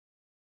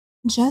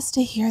just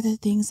to hear the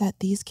things that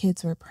these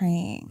kids were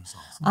praying.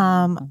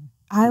 Awesome.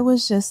 I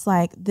was just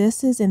like,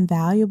 this is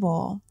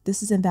invaluable.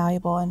 This is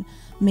invaluable. And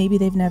maybe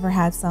they've never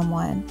had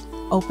someone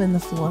open the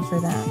floor for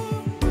them.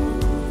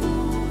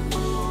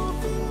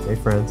 Hey,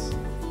 friends.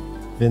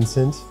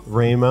 Vincent,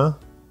 Raima,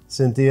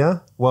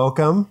 Cynthia,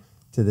 welcome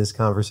to this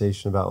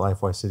conversation about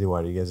LifeWise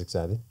CityWide. Are you guys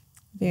excited?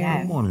 Very,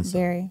 Good morning, sir.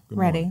 very Good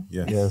ready. morning.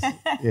 Yes.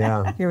 Yes.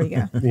 Yeah. Here we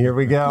go. Here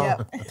we go.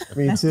 Yep.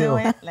 Me Let's too. do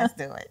it. Let's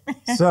do it.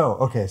 So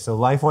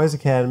LifeWise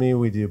Academy,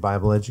 we do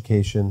Bible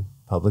education,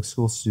 public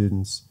school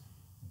students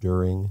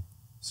during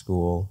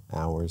school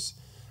hours.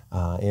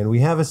 And we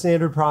have a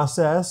standard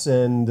process,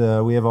 and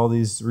we have all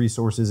these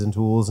resources and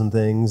tools and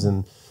things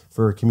and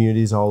for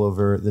communities all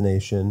over the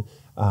nation.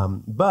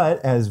 But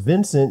as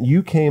Vincent,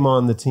 you came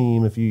on the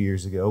team a few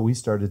years ago, we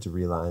started to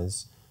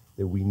realize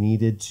that we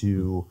needed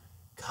to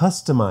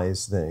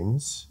customize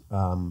things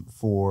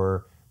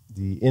for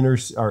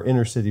our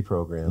inner city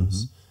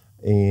programs.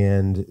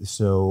 And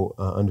so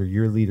under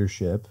your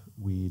leadership,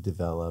 we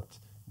developed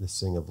this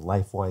thing of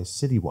LifeWise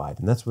CityWide.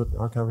 And that's what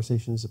our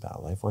conversation is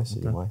about, LifeWise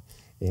CityWide.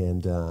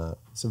 And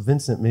so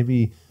Vincent,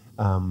 maybe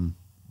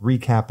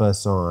recap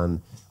us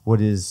on what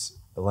is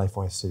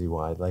LifeWise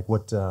CityWide. Like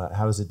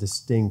how is it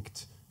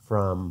distinct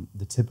from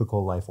the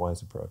typical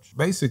LifeWise approach?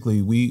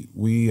 Basically,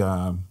 we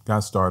got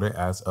started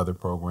as other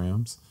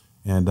programs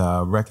and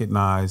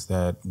recognized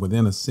that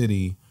within a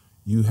city,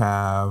 you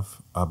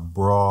have a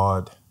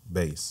broad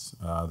base.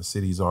 The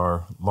cities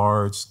are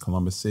large.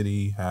 Columbus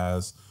City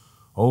has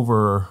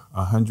over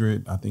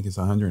 100, I think it's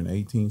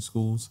 118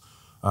 schools.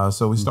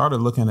 So we started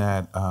looking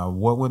at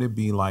what would it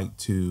be like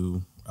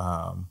to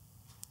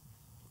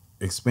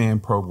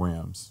expand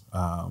programs.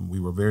 We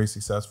were very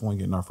successful in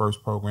getting our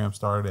first program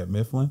started at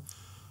Mifflin.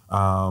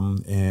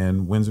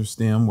 And Windsor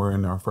STEM, we're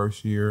in our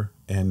first year.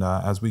 And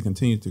as we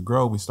continue to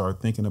grow, we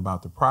started thinking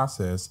about the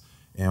process,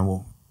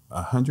 and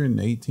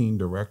 118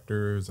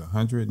 directors,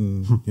 100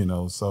 and,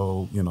 staffs.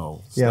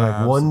 Yeah,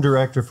 like one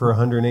director for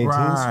 118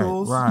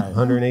 schools? Right.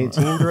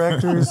 118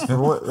 directors? For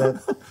what?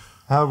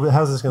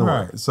 How's this going to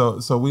work? Right.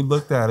 So we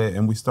looked at it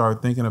and we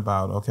started thinking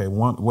about, okay,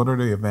 what are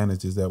the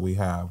advantages that we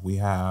have? We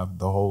have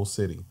the whole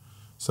city.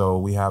 So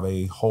we have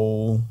a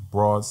whole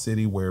broad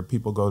city where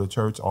people go to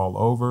church all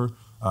over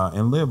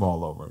and live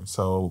all over.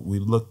 So we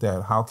looked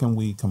at how can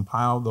we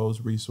compile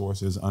those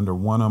resources under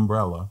one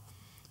umbrella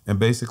and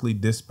basically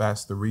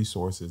dispatch the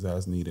resources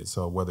as needed.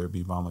 So whether it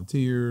be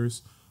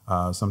volunteers,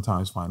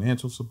 sometimes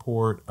financial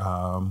support,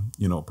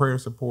 prayer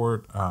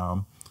support,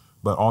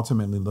 but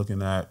ultimately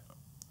looking at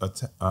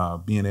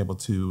being able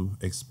to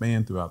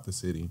expand throughout the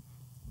city,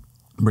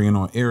 bringing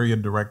on area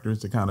directors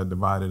to kind of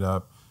divide it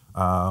up,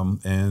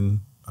 and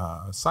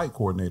site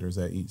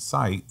coordinators at each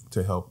site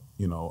to help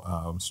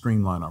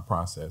streamline our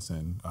process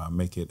and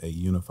make it a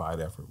unified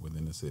effort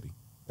within the city.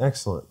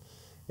 Excellent.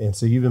 And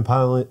so you've been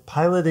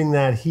piloting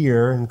that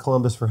here in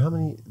Columbus for how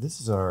many? This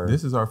is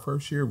our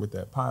first year with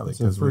that pilot.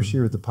 It's our first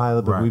year with the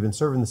pilot, but Right. we've been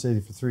serving the city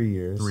for 3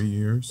 years. 3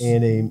 years.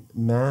 And a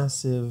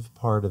massive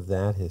part of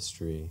that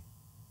history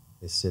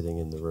is sitting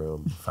in the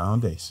room.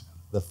 Foundation.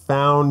 The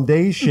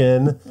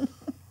foundation.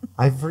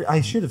 I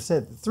should have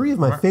said 3 of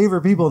my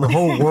favorite people in the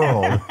whole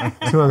world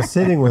who I'm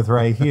sitting with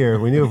right here.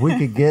 We knew if we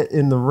could get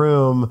in the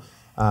room,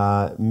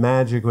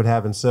 magic would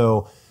happen.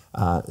 So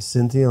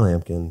Cynthia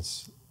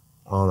Lampkins,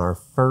 on our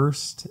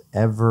first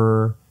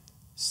ever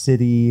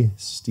city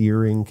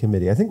steering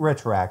committee, I think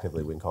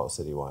retroactively we can call it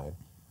citywide.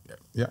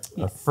 Yeah.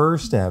 Our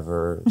first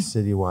ever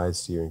citywide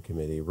steering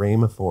committee,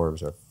 Raima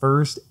Forbes, our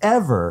first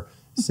ever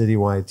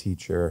citywide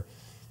teacher.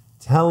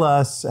 Tell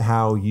us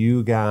how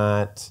you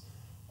got,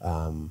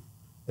 and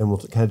we'll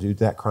kind of do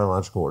that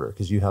chronological order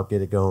because you helped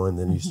get it going,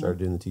 then you started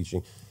doing the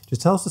teaching.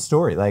 Just tell us the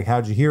story. Like,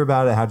 how'd you hear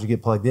about it? How'd you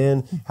get plugged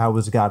in? How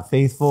was God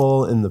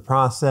faithful in the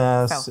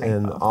process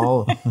and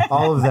all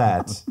of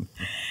that?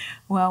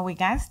 Well, we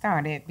got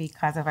started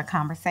because of a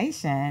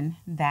conversation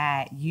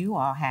that you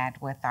all had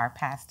with our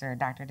pastor,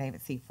 Dr.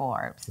 David C.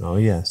 Forbes. Oh,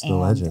 yes, the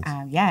legend.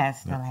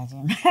 Yes, the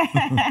legend.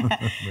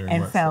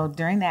 And so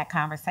during that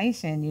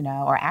conversation,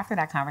 or after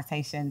that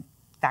conversation,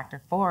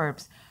 Dr.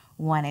 Forbes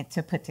wanted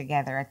to put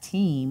together a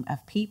team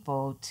of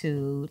people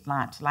to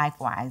launch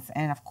LifeWise.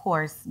 And of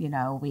course,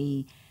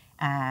 we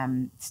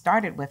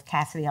started with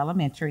Cassidy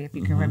Elementary, if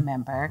you can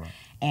remember. Right.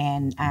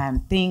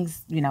 And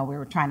things, we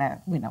were trying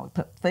to,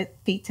 put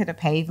feet to the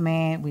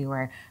pavement. We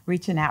were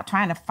reaching out,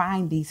 trying to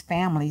find these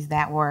families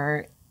that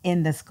were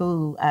in the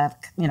school of,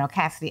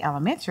 Cassidy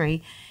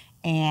Elementary.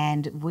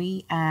 And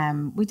we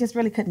just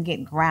really couldn't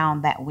get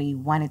ground that we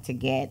wanted to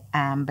get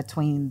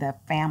between the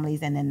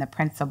families and then the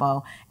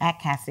principal at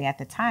Cassidy at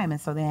the time.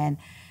 And so then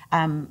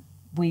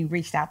we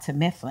reached out to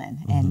Mifflin,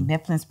 and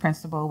Mifflin's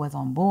principal was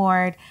on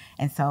board.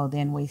 And so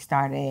then we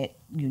started,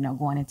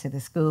 going into the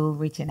school,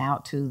 reaching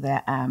out to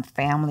the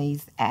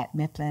families at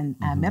Mifflin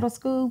Middle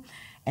School.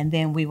 And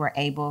then we were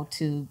able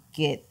to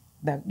get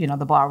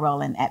the ball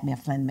rolling at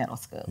Mifflin Middle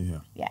School. Yeah.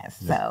 Yes.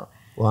 Yeah. So.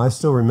 Well, I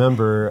still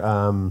remember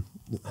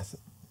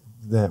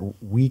that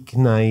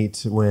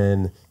weeknight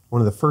when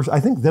the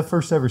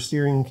first ever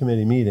steering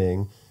committee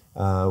meeting,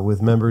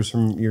 with members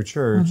from your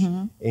church,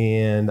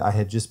 and I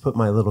had just put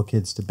my little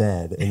kids to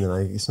bed, and then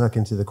I snuck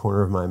into the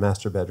corner of my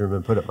master bedroom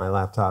and put up my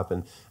laptop,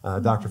 and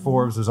Dr.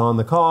 Forbes was on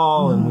the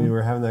call, and we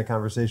were having that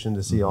conversation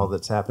to see all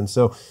that's happened.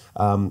 So,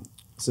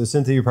 so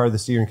Cynthia, you're part of the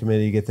steering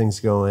committee, you get things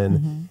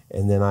going,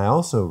 and then I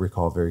also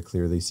recall very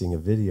clearly seeing a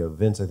video,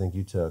 Vince, I think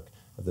you took,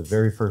 of the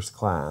very first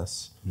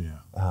class,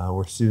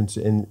 where students,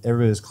 and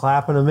everybody was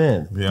clapping them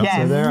in.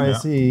 So there I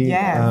see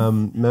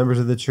members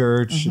of the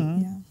church,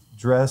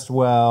 dressed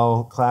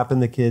well,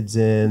 clapping the kids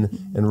in,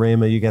 and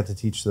Raima, you got to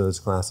teach those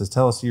classes.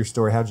 Tell us your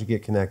story. How'd you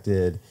get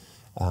connected?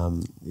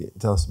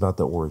 Tell us about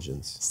the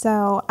origins.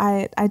 So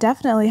I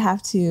definitely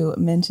have to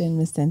mention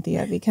Miss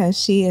Cynthia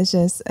because she is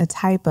just a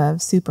type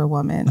of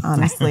superwoman,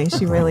 honestly.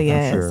 She really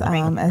is. Sure.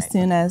 As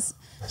soon as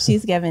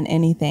she's given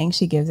anything,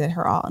 she gives it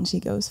her all and she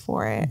goes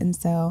for it. And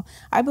so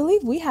I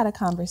believe we had a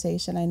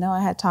conversation. I know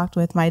I had talked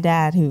with my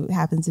dad, who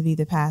happens to be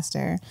the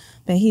pastor,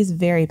 but he's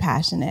very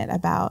passionate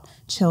about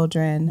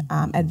children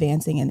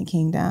advancing in the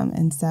kingdom.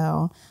 And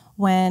so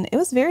when it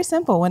was very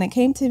simple, when it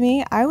came to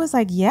me, I was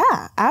like,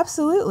 yeah,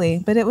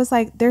 absolutely. But it was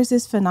like, there's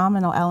this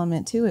phenomenal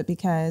element to it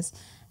because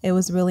it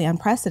was really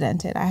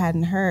unprecedented. I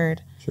hadn't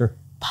heard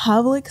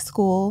public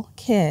school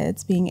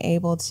kids being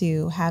able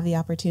to have the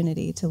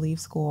opportunity to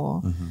leave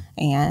school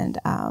and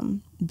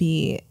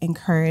be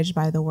encouraged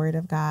by the word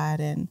of God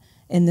and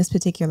in this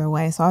particular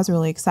way. So I was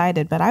really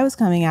excited, but I was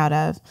coming out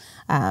of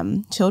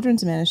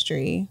children's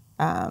ministry.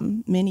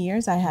 Many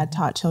years I had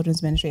taught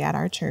children's ministry at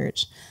our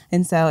church.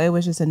 And so it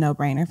was just a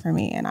no-brainer for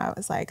me. And I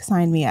was like,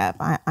 sign me up.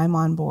 I'm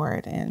on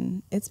board.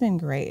 And it's been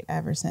great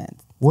ever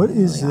since. What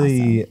is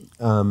really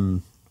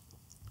awesome.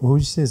 What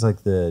would you say is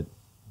like the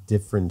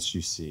difference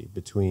you see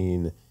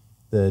between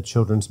the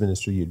children's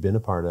ministry you'd been a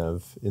part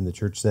of in the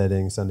church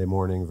setting Sunday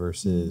morning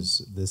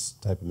versus this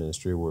type of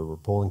ministry where we're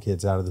pulling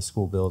kids out of the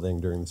school building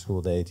during the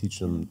school day,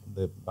 teaching them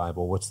the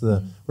Bible? What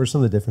are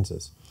some of the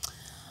differences?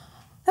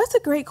 That's a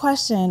great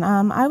question.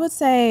 I would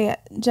say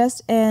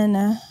just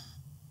when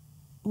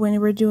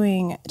we're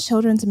doing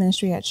children's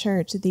ministry at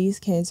church, these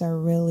kids are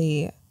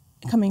really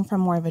coming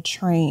from more of a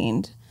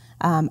trained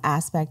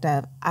aspect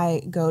of,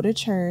 I go to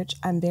church.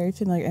 I'm very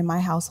familiar in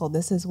my household.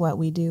 This is what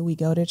we do. We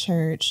go to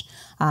church.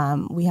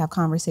 We have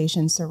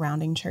conversations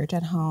surrounding church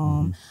at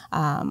home.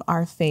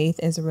 Our faith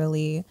is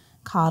really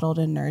coddled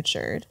and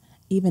nurtured,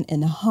 even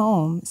in a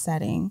home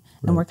setting.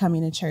 And we're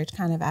coming to church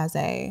kind of as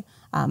a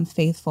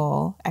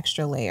faithful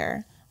extra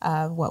layer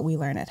of what we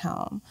learn at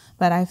home.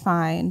 But I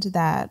find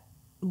that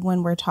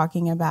when we're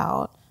talking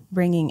about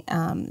bringing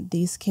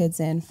these kids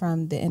in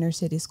from the inner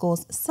city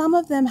schools, some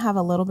of them have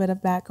a little bit of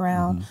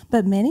background,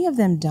 but many of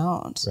them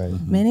don't.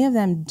 Many of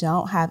them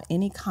don't have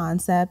any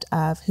concept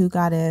of who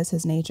God is,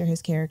 his nature,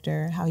 his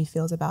character, how he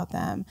feels about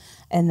them,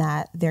 and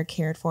that they're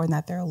cared for and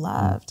that they're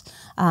loved.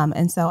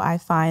 And so I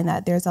find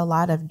that there's a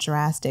lot of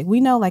we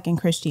know like in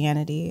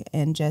Christianity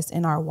and just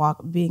in our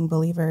walk being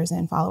believers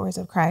and followers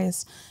of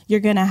Christ, you're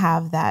going to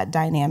have that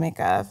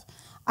dynamic of,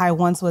 I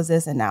once was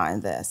this and now I'm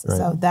this.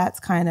 So that's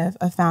kind of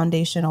a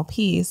foundational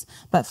piece.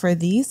 But for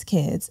these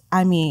kids,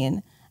 I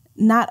mean,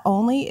 not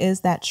only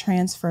is that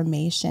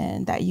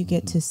transformation that you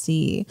get to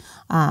see,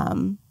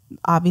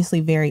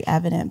 obviously very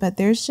evident, but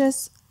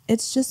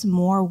it's just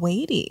more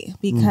weighty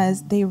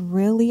because they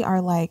really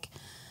are like,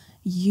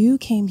 you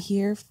came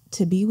here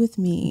to be with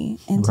me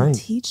and to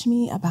teach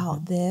me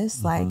about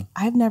this. Like,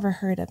 I've never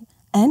heard of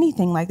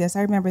anything like this.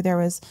 I remember there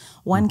was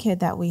one kid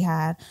that we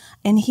had,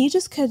 and he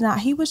just could not,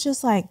 he was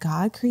just like,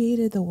 God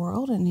created the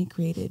world and he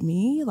created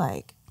me.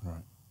 Like,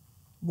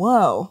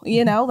 whoa,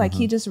 like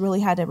he just really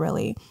had to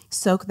really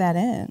soak that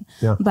in.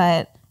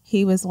 But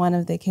he was one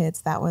of the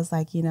kids that was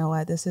like, you know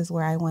what, this is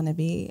where I want to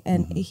be.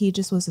 And he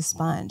just was a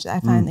sponge. I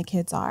find the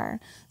kids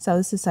are. So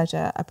this is such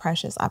a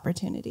precious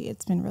opportunity.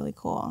 It's been really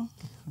cool.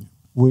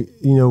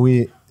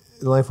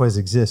 LifeWise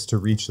exists to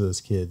reach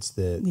those kids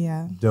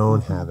that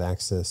don't have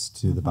access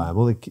to the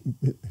Bible,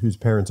 whose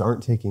parents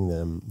aren't taking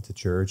them to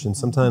church. And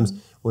sometimes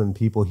when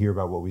people hear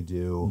about what we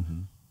do,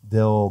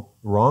 they'll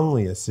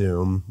wrongly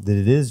assume that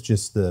it is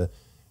just the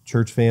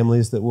church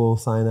families that will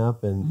sign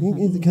up.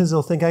 And because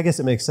they'll think, I guess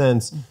it makes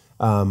sense.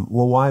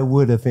 Well, why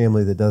would a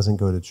family that doesn't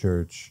go to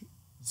church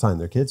sign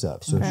their kids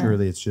up? So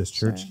surely it's just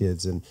church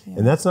kids. And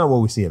that's not what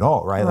we see at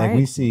all, right? Like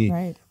we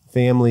see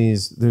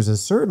families, there's a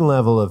certain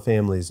level of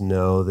families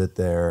know that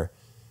they're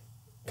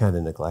kind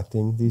of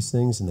neglecting these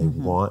things and they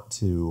want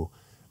to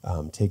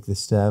take the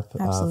step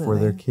for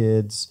their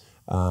kids.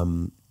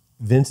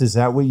 Vince, is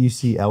that what you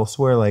see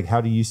elsewhere? Like,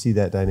 how do you see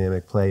that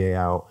dynamic play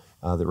out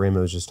that Raima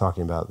was just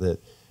talking about,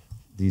 that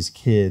these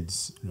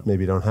kids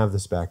maybe don't have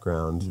this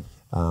background?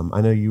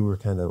 I know you were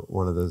kind of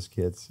one of those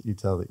kids. You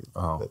tell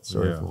that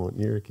story from when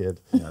you were a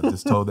kid. Yeah, I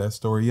just told that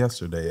story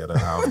yesterday at a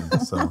outing.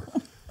 So,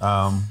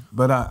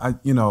 but I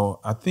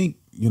think,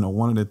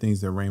 one of the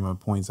things that Raima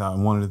points out,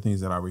 and one of the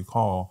things that I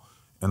recall,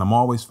 and I'm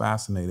always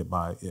fascinated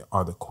by it,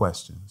 are the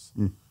questions.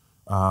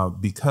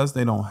 Because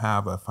they don't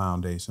have a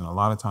foundation, a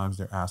lot of times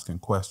they're asking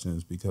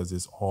questions because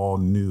it's all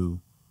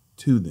new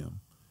to them.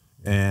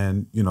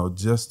 And,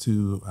 just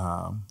to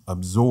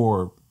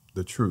absorb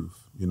the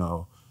truth,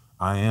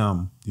 I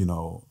am,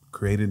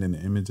 created in the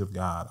image of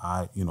God.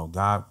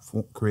 God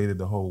created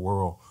the whole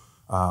world.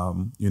 I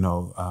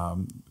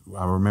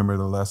remember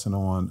the lesson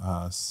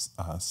on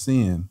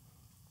sin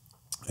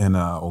and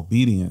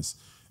obedience,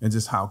 and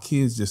just how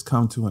kids just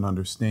come to an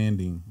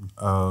understanding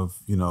of,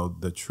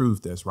 the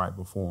truth that's right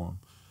before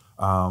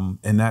them.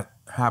 And that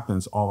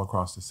happens all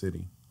across the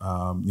city,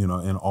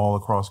 and all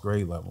across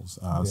grade levels.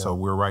 So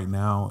we're right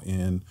now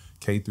in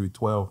K through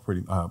 12,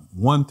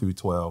 1 through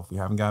 12. We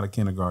haven't got a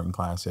kindergarten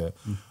class yet.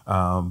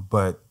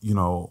 But,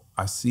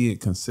 I see it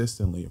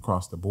consistently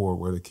across the board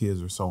where the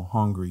kids are so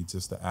hungry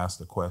just to ask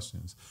the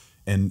questions.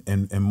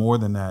 And more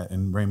than that,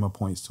 and Raima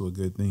points to a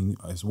good thing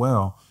as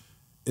well,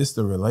 it's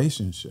the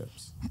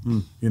relationships.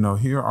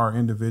 Here are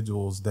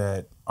individuals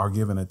that are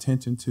giving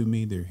attention to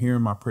me. They're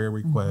hearing my prayer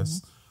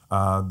requests.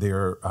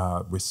 They're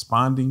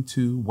responding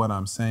to what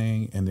I'm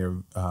saying, and they're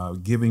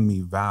giving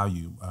me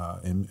value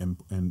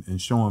and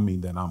showing me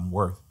that I'm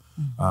worth,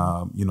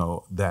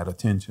 that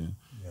attention.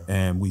 Yeah.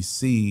 And we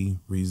see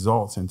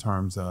results in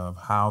terms of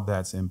how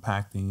that's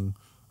impacting,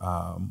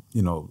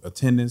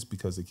 attendance,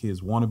 because the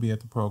kids want to be at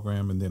the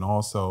program, and then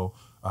also,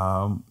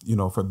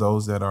 for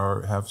those that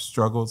have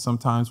struggled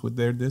sometimes with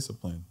their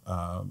discipline.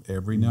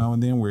 Every now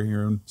and then we're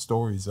hearing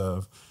stories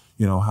of,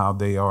 how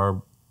they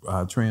are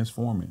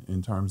transforming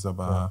in terms of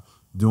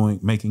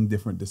making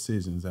different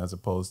decisions as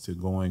opposed to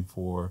going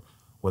for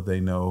what they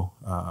know,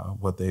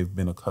 what they've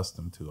been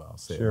accustomed to. I'll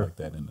say it like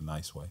that in a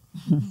nice way.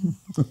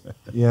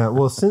 Yeah.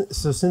 Well, so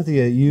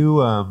Cynthia,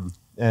 you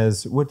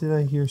as what did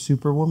I hear?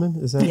 Superwoman?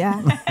 Is that?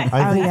 Yeah.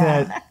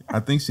 I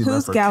think she Who's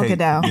left her Gal cape.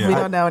 Gadot? Yeah. We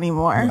don't know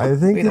anymore. I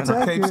think it's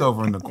Her cape's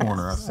over in the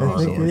corner. I saw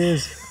I think it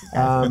is.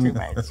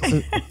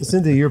 So,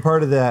 Cynthia, you're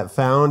part of that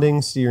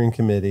founding steering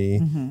committee.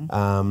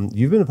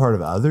 You've been a part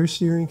of other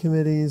steering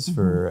committees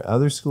for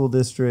other school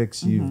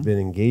districts. You've been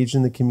engaged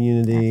in the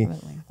community.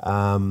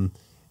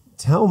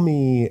 Tell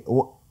me,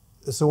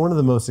 so one of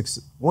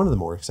the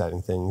more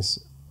exciting things,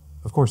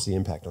 of course, the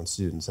impact on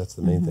students, that's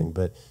the main thing,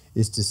 but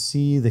is to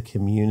see the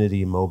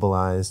community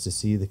mobilized, to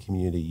see the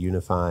community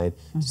unified,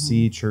 to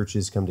see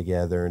churches come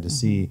together, and to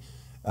see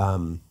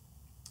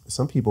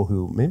some people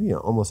who maybe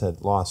almost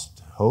had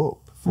lost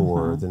hope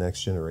for the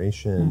next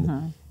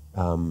generation,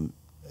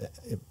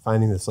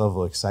 finding this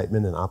level of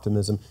excitement and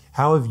optimism.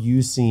 How have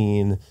you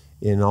seen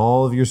in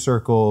all of your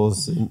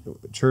circles,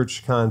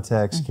 church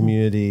context,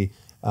 community,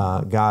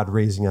 God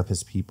raising up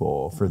his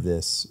people for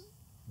this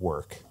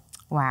work?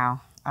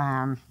 Wow.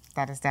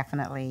 That is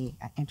definitely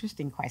an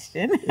interesting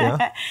question.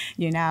 Yeah.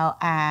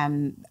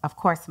 Of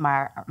course,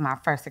 my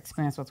first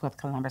experience was with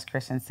Columbus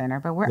Christian Center,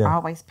 but we're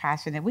always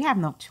passionate. We have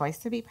no choice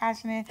to be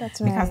passionate. That's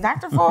right. Because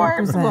Dr.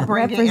 Ford will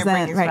bring it and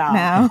bring it right strong.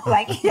 now.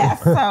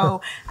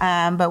 So,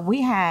 but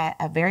we had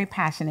a very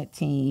passionate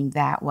team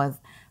that was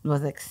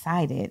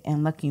excited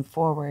and looking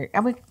forward.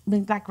 And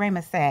like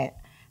Raima said,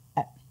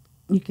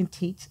 you can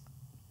teach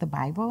the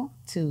Bible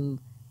to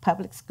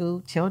public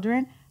school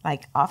children,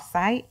 like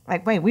off-site.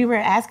 Like, wait, we were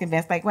asking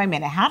Vince, like, wait a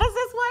minute, how does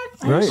this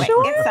work? Right. Wait,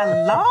 Sure. it's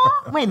a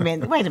law? Wait a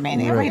minute.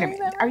 Right.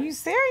 Are you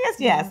serious?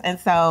 Yes. And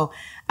so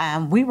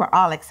we were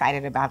all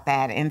excited about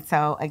that. And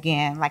so,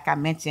 again, like I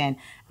mentioned,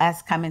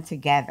 us coming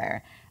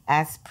together,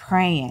 us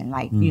praying,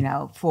 like,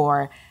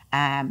 for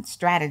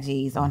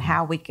strategies on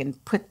how we can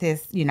put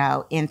this,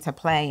 into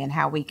play and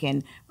how we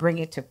can bring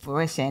it to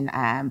fruition.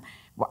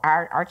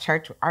 Our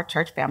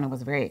church family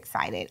was very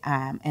excited,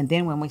 and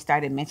then when we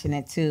started mentioning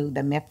it to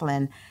the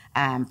Mifflin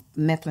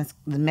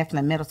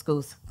Middle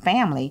School's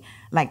family,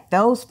 like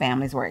those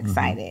families were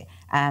excited.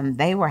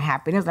 They were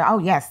happy. They was like, "Oh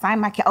yes, sign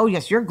my kid. Oh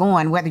yes, you're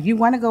going, whether you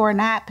want to go or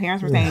not."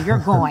 Parents were saying, "You're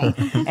going,"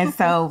 and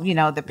so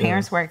the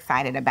parents were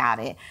excited about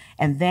it.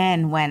 And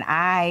then when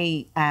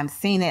I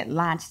seen it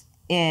launched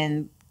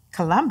in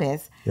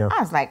Columbus,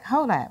 I was like,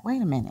 "Hold up,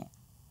 wait a minute."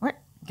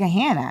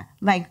 Gahanna.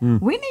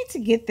 We need to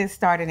get this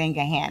started in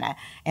Gahanna.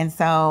 And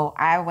so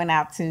I went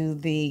out to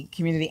the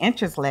community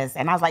interest list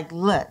and I was like,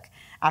 look,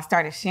 I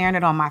started sharing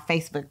it on my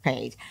Facebook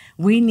page.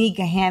 We need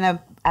Gahanna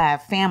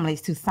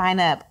families to sign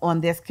up on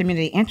this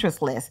community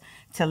interest list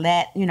to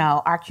let,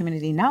 our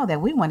community know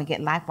that we want to get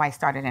LifeWise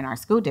started in our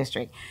school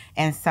district.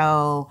 And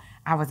so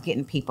I was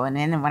getting people. And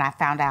then when I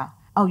found out,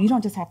 oh, you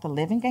don't just have to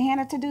live in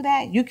Gahanna to do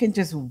that. You can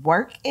just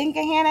work in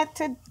Gahanna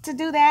to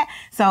do that.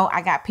 So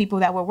I got people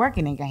that were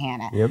working in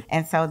Gahanna. Yep.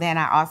 And so then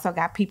I also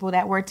got people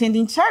that were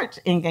attending church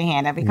in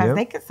Gahanna because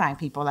they could sign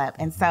people up.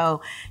 And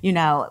so,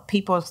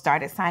 people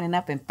started signing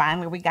up. And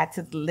finally we got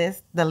to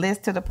the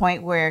list to the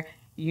point where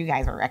you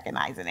guys are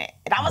recognizing it.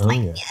 And I was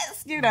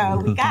yes,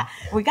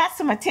 we got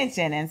some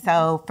attention. And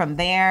so from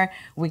there,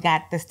 we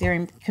got the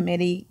steering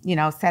committee,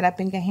 set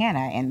up in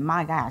Gahanna. And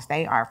my gosh,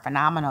 they are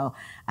phenomenal.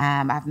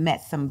 I've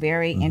met some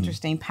very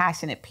interesting,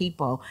 passionate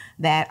people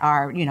that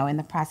are, in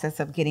the process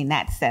of getting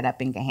that set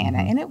up in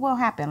Gahanna. And it will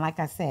happen. Like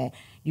I said,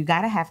 you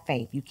got to have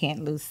faith. You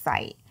can't lose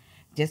sight.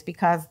 Just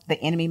because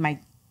the enemy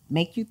might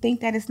make you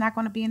think that it's not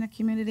going to be in the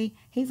community,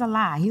 he's a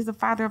lie. He's the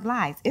father of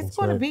lies. It's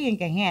going to be in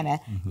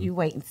Gahanna. You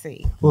wait and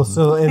see. Well,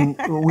 so, and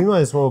we might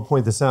as well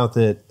point this out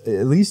that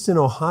at least in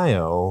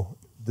Ohio,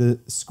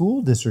 the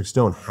school districts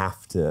don't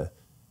have to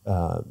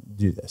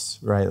do this,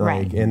 right?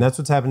 Right. And that's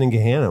what's happened in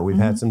Gehanna. We've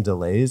had some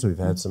delays, we've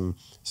had some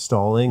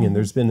stalling, and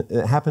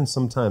it happens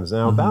sometimes.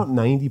 Now, about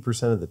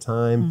 90% of the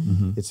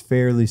time, it's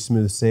fairly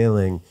smooth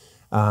sailing.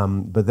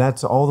 But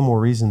that's all the more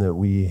reason that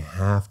we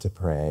have to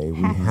pray.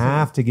 We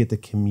have to get the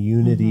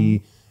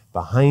community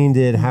behind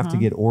it, have to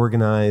get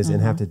organized,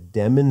 and have to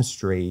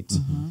demonstrate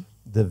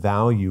the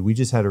value. We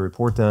just had a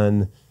report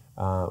done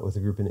with a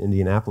group in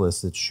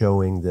Indianapolis that's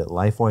showing that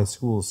LifeWise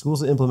schools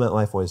that implement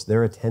LifeWise,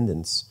 their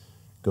attendance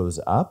goes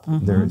up,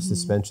 their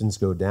suspensions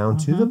go down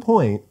to the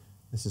point,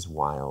 this is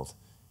wild,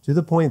 to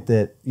the point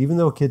that even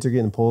though kids are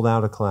getting pulled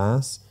out of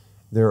class,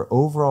 their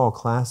overall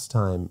class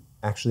time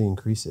actually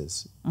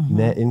increases,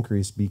 net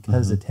increase,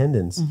 because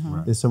attendance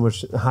is so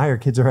much higher.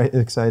 Kids are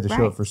excited to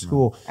show up for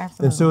school.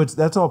 And so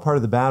that's all part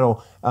of the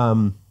battle.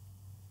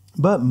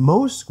 But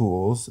most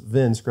schools,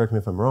 Vince, correct me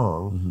if I'm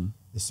wrong,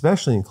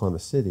 especially in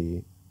Columbus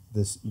City,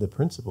 the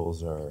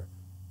principals are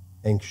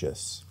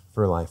anxious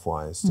for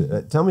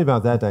LifeWise. Tell me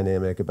about that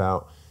dynamic,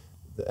 about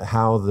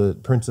how the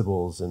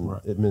principals and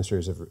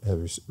administrators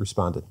have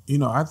responded.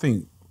 I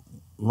think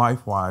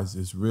LifeWise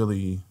is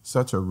really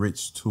such a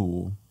rich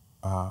tool,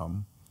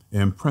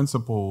 and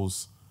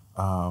principals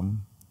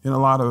in a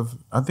lot of,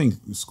 I think,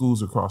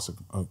 schools across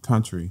the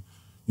country,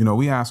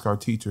 we ask our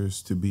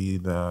teachers to be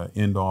the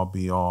end all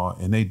be all,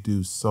 and they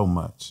do so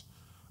much.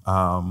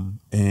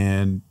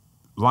 And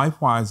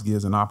LifeWise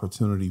gives an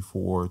opportunity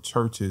for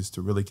churches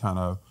to really kind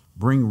of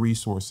bring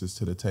resources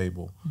to the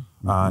table.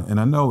 And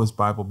I know it's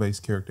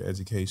Bible-based character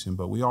education,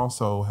 but we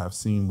also have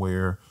seen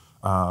where,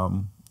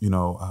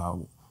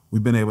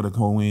 we've been able to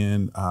go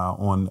in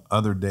on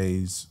other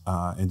days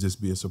and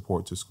just be a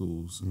support to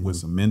schools with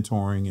some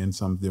mentoring in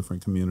some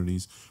different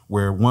communities,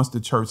 where once the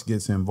church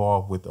gets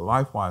involved with the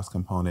LifeWise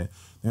component,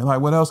 they're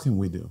like, what else can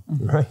we do?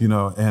 Right.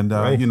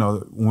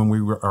 When we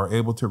are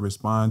able to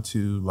respond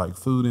to like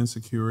food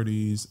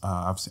insecurities,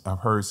 I've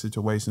heard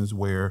situations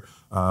where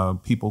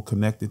people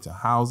connected to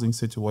housing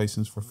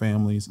situations for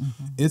families.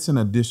 It's an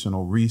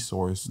additional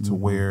resource to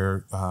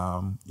where,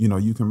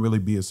 you can really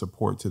be a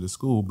support to the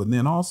school. But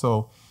then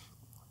also,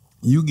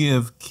 you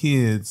give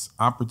kids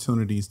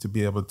opportunities to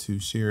be able to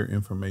share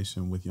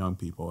information with young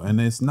people. And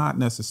it's not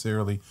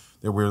necessarily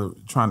that we're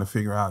trying to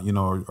figure out,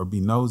 or be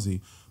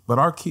nosy, but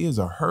our kids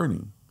are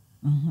hurting.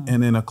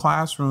 And in a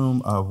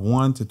classroom of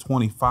 1 to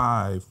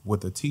 25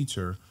 with a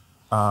teacher,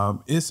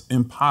 it's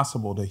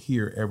impossible to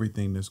hear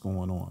everything that's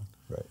going on.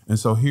 Right. And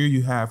so here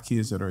you have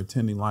kids that are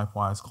attending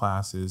LifeWise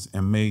classes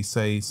and may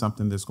say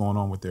something that's going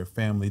on with their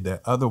family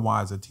that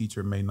otherwise a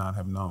teacher may not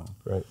have known.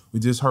 Right. We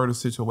just heard a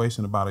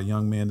situation about a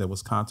young man that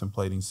was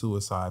contemplating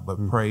suicide,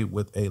 but prayed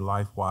with a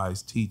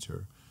LifeWise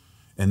teacher.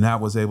 And that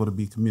was able to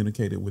be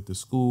communicated with the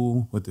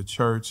school, with the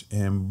church,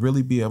 and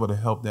really be able to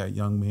help that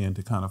young man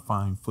to kind of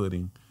find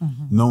footing,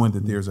 knowing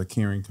that there's a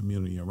caring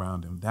community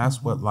around him.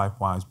 That's what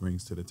LifeWise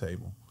brings to the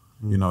table.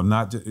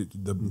 Not just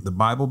the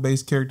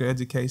Bible-based character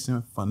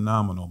education,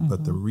 phenomenal,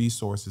 but the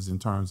resources in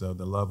terms of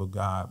the love of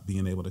God,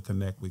 being able to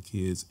connect with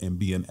kids and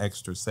be an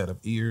extra set of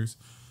ears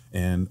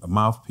and a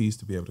mouthpiece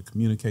to be able to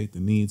communicate the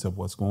needs of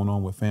what's going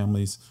on with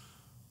families.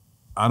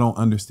 I don't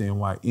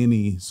understand why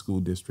any school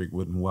district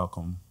wouldn't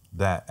welcome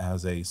that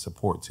as a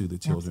support to the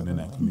children in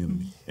that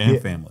community and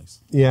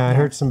families. Yeah, I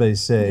heard somebody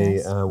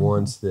say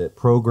once that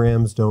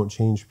programs don't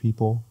change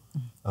people.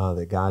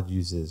 That God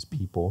uses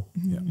people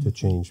to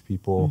change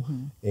people.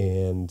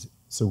 And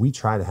so we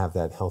try to have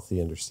that healthy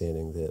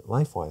understanding that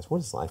LifeWise, what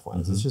is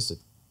LifeWise? It's just a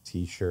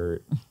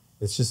t-shirt.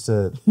 It's just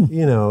a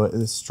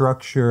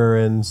structure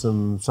and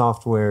some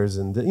softwares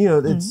and,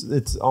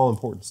 it's all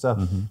important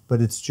stuff,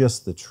 but it's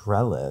just the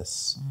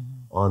trellis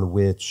on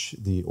which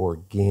the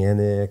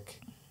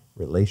organic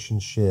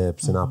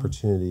relationships and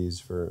opportunities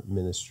for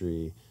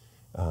ministry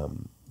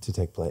to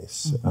take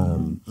place.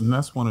 And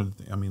that's one of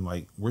the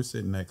things. We're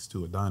sitting next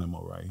to a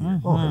dynamo right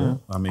here.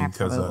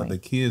 Because the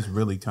kids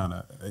really kind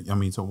of,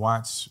 to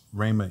watch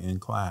Raima in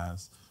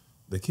class,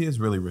 the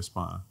kids really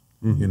respond,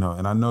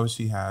 and I know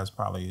she has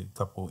probably a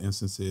couple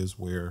instances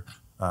where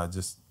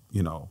the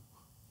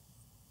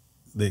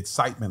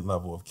excitement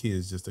level of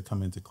kids just to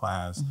come into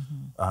class.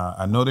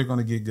 I know they're going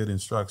to get good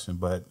instruction,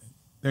 but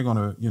they're going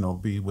to,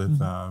 be with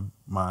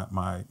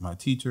my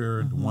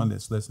teacher, the one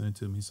that's listening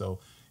to me. So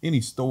any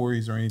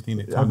stories or anything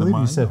that come to mind? I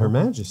believe you said Her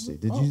Majesty.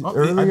 Did you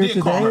earlier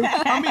today?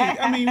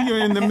 You're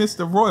in the midst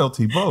of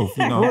royalty, both.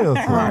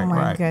 Royalty. Oh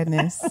my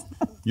goodness!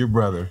 Your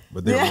brother,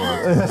 but they're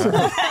royalty.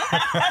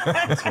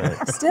 That's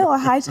right. Still a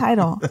high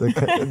title.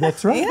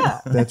 That's right.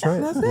 Yeah. That's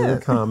right. That's They're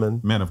it. common.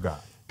 Men of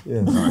God.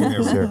 Yeah.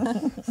 Yes,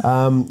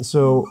 sir.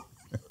 So,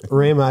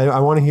 Raima,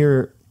 I want to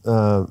hear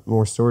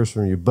more stories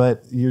from you,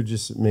 but you're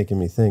just making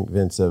me think,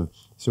 Vince, so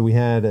we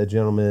had a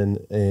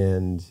gentleman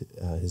and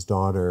his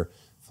daughter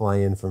fly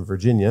in from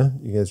Virginia.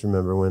 You guys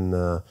remember when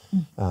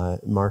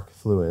Mark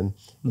flew in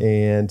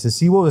and to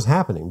see what was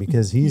happening,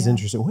 because he's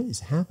interested. What is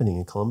happening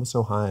in Columbus,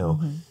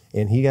 Ohio?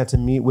 And he got to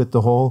meet with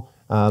the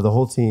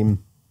whole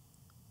team.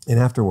 And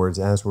afterwards,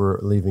 as we're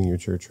leaving your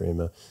church,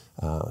 Raima,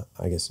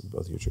 I guess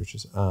both your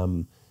churches,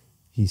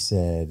 he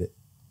said,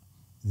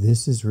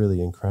 this is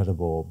really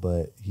incredible,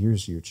 but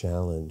here's your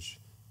challenge.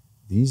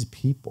 These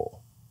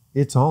people,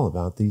 it's all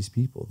about these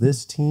people,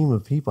 this team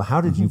of people.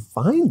 How did you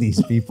find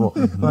these people?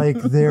 Like,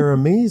 they're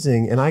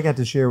amazing. And I got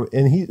to share,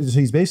 and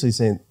he's basically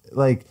saying,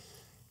 like,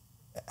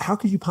 how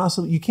could you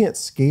possibly, you can't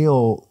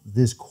scale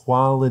this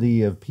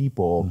quality of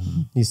people.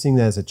 He's seeing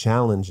that as a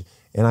challenge.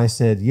 And I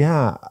said,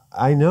 yeah,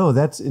 I know.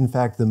 That's in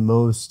fact the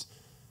most,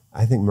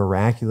 I think,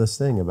 miraculous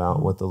thing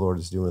about what the Lord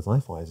is doing with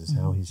LifeWise is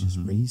how he's just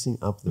raising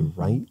up the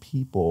right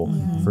people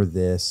for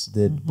this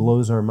that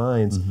blows our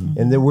minds.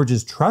 And that we're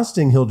just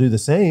trusting he'll do the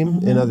same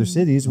in other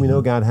cities. We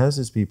know God has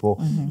his people.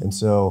 And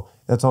so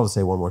that's all to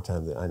say one more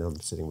time that I know I'm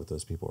sitting with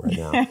those people right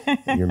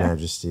now, Your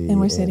Majesty.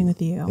 And we're sitting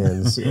with you.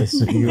 And so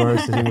you are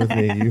sitting with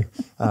me. You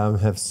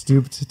have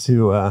stooped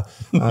to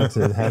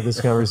have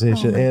this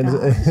conversation. And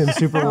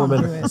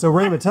Superwoman. So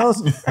Raima, tell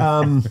us.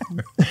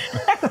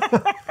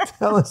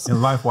 Tell us. In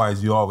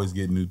LifeWise, you always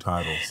get new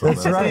titles. So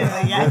That's right.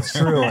 That's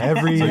true.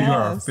 Every So you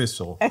are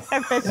official.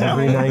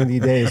 every 90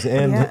 days,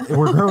 and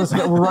we're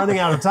running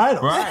out of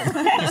titles. Right.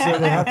 So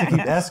they have to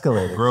keep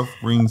escalating. Growth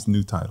brings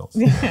new titles.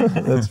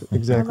 That's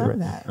exactly I love right.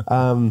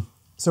 that.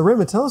 So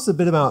Raima, tell us a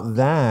bit about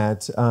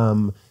that.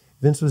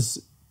 Vince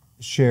was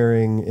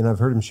sharing, and I've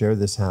heard him share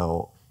this,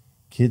 how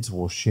kids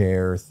will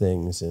share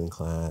things in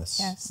class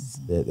Yes.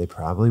 that they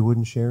probably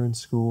wouldn't share in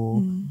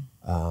school.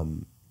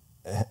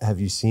 Have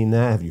you seen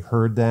that? Have you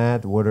heard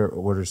that? What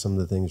are some of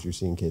the things you're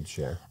seeing kids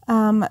share?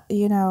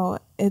 You know,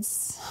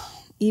 it's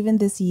even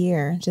this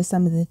year, just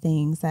some of the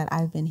things that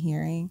I've been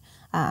hearing.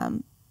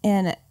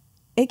 And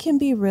it can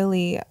be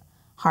really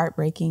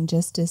heartbreaking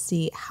just to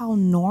see how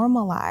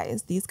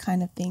normalized these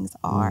kind of things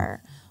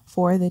are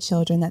for the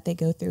children that they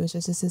go through. It's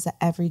just, this is an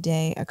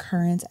everyday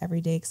occurrence,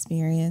 everyday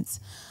experience.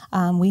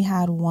 We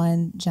had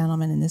one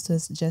gentleman, and this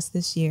was just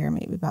this year,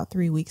 maybe about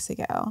 3 weeks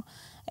ago.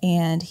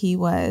 And he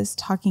was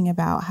talking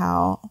about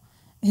how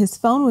his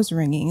phone was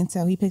ringing. And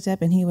so he picked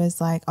up and he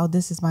was like, oh,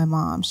 this is my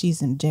mom.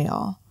 She's in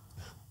jail.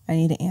 I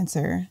need to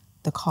answer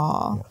the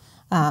call.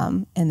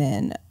 And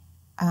then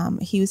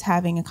he was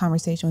having a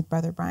conversation with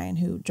Brother Brian,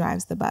 who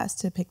drives the bus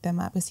to pick them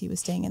up as he was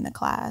staying in the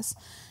class.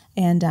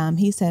 And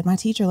he said, my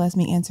teacher lets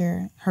me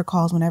answer her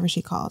calls whenever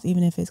she calls,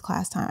 even if it's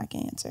class time, I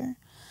can answer.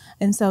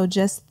 And so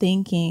just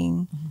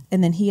thinking,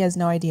 and then he has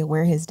no idea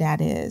where his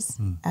dad is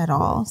at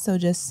all. Right. So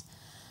just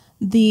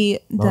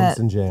Mom's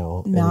in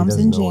jail. Mom's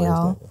in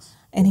jail,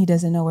 and he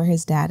doesn't know where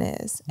his dad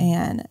is.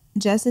 And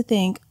just to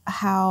think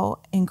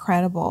how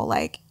incredible,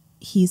 like,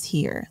 he's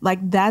here.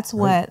 Like, that's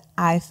what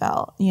I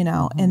felt, you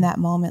know, in that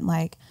moment.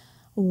 Like,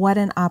 what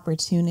an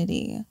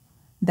opportunity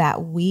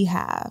that we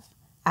have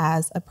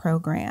as a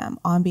program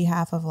on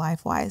behalf of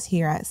LifeWise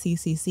here at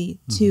CCC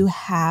to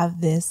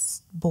have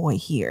this boy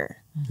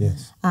here.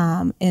 Yes.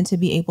 And to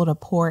be able to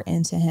pour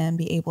into him,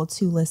 be able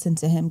to listen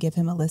to him, give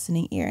him a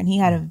listening ear. And he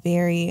had a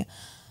very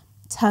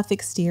tough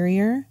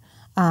exterior,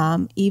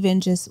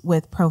 even just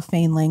with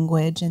profane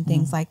language and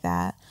things like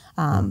that.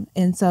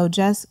 And so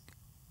just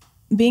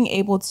being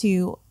able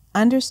to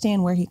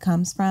understand where he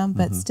comes from,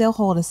 but still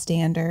hold a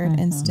standard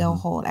and still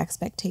hold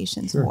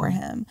expectations for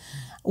him.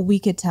 We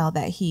could tell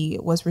that he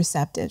was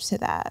receptive to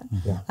that,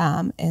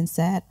 and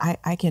said,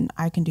 I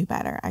can do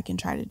better. I can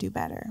try to do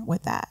better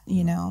with that,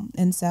 you know?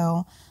 And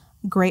so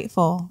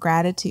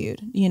gratitude,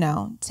 you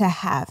know, to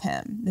have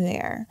him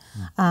there.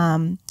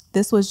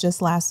 This was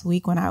just last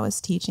week when I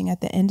was teaching at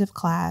the end of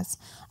class.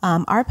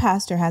 Our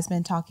pastor has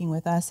been talking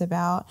with us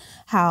about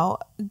how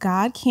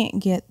God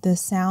can't get the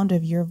sound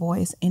of your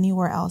voice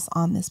anywhere else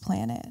on this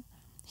planet.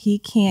 He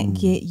can't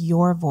get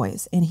your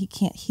voice, and he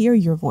can't hear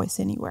your voice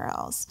anywhere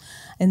else.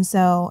 And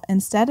so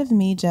instead of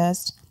me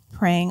just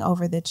praying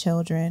over the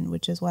children,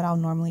 which is what I'll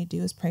normally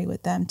do, is pray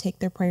with them, take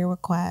their prayer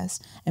requests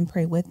and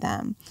pray with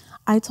them,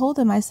 I told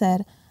them, I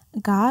said,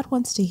 God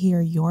wants to hear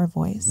your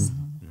voice.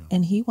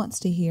 And he wants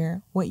to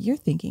hear what you're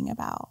thinking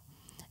about.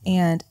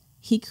 And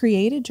he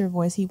created your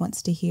voice. He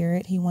wants to hear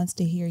it. He wants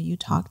to hear you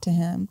talk to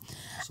him.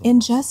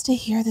 And just to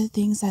hear the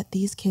things that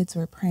these kids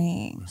were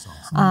praying.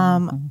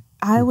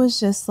 I was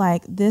just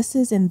like, this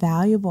is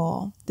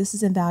invaluable. This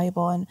is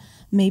invaluable. And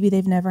maybe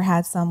they've never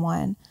had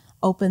someone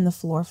open the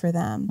floor for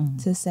them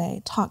to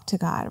say, talk to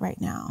God right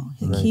now.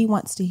 He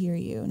wants to hear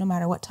you no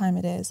matter what time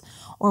it is,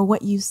 or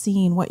what you've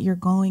seen, what you're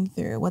going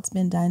through, what's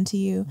been done to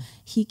you.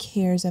 He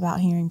cares about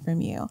hearing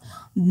from you.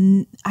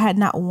 I had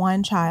not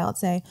one child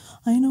say,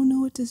 I don't know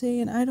what to say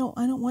and I don't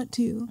want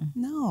to.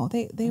 No,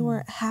 they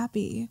were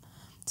happy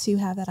to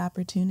have that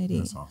opportunity.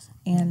 That's awesome.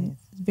 And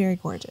very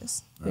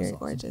gorgeous, very awesome.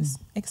 gorgeous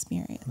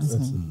experience.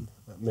 That's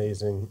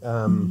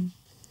amazing.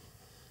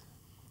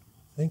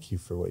 Thank you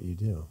for what you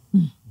do.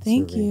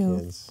 Thank serving you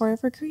kids.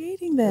 for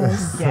creating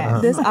this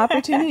this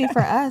opportunity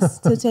for us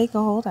to take a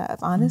hold of.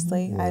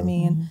 Honestly, I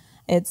mean,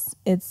 it's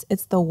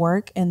the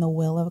work and the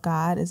will of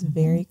God is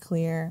very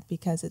clear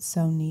because it's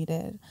so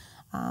needed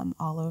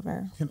all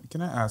over.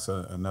 Can I ask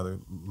another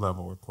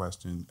level of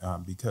question?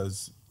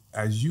 Because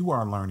as you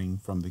are learning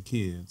from the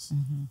kids,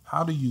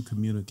 how do you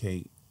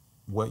communicate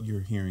what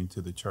you're hearing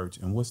to the church,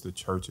 and what's the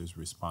church's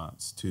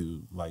response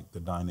to, like, the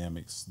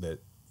dynamics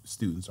that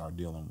students are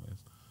dealing with?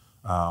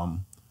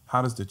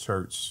 How does the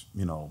church,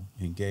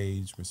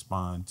 engage,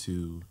 respond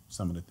to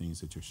some of the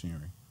things that you're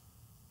sharing?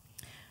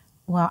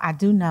 Well, I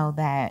do know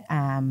that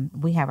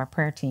we have a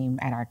prayer team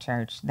at our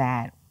church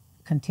that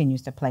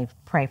continues to pray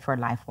for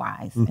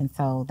LifeWise. And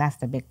so that's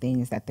the big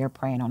thing, is that they're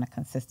praying on a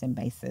consistent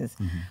basis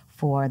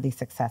for the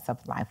success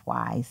of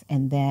LifeWise.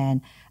 And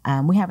then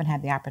we haven't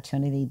had the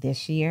opportunity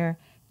this year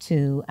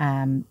to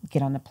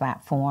get on the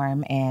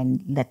platform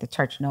and let the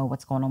church know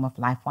what's going on with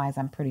LifeWise.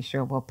 I'm pretty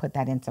sure we'll put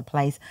that into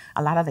place.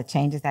 A lot of the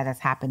changes that has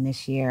happened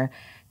this year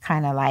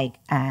kind of like,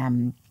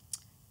 I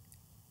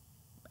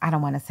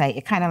don't want to say,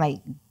 it kind of like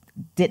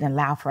didn't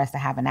allow for us to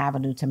have an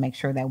avenue to make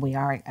sure that we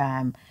are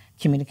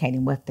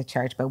communicating with the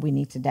church, but we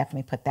need to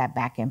definitely put that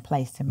back in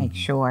place to make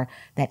sure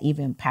that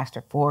even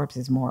Pastor Forbes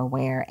is more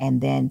aware, and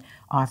then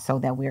also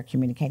that we're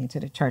communicating to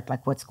the church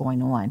like what's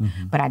going on.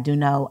 But I do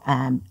know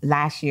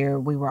last year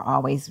we were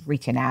always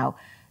reaching out,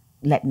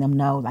 letting them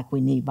know like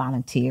we need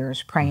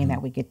volunteers, praying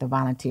that we get the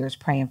volunteers,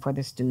 praying for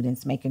the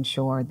students, making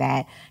sure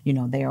that,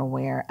 they're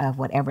aware of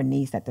whatever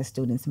needs that the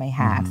students may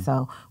have.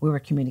 So we were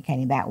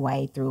communicating that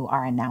way through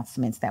our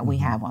announcements that we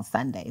have on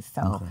Sundays.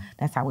 So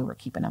that's how we were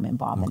keeping them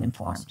involved and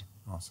informed.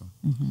 Awesome.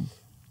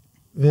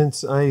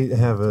 Vince, I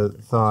have a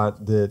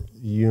thought that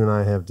you and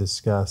I have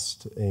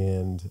discussed,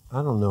 and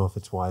I don't know if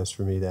it's wise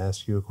for me to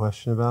ask you a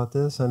question about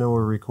this. I know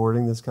we're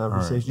recording this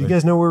conversation. Right, you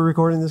guys know we're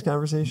recording this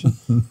conversation?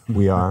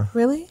 We are.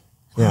 Really?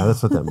 Yeah,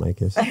 that's what that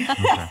mic is.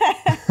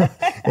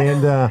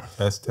 And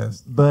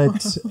Test.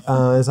 But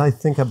as I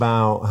think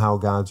about how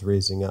God's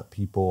raising up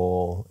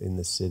people in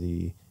the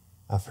city,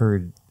 I've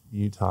heard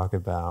you talk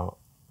about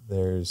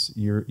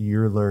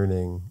you're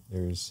learning.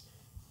 There's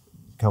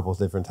a couple of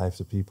different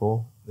types of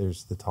people.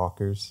 There's the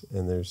talkers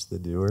and there's the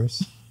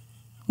doers.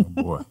 Oh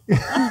boy,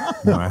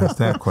 no, ask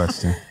that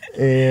question.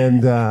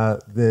 And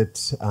that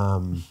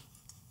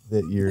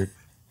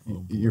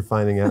you're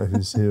finding out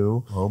who's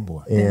who. Oh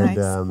boy. And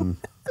Nice.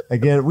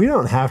 Again, we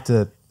don't have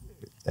to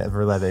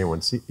ever let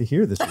anyone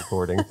hear this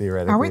recording,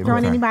 theoretically. Are we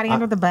throwing Okay. anybody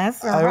under the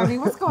bus? I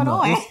mean, what's going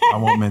on? I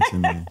won't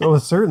mention names. Well,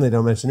 certainly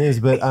don't mention names,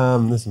 but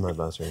this is my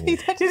bus right He here.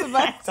 touches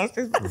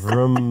the bus.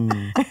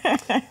 Vroom.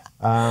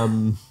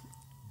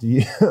 Do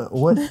you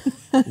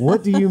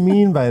what do you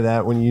mean by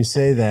that when you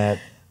say that?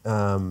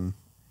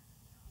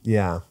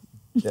 Yeah.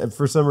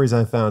 For some reason,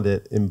 I found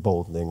it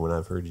emboldening when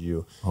I've heard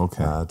you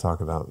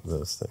talk about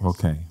those things.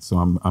 Okay, so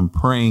I'm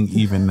praying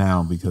even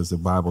now because the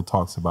Bible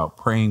talks about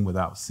praying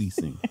without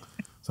ceasing.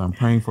 So I'm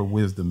praying for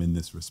wisdom in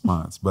this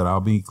response, but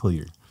I'll be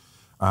clear.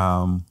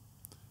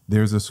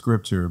 There's a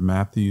scripture,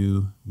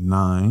 Matthew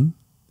 9,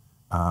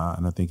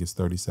 and I think it's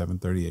 37,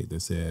 38,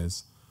 that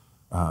says,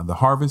 the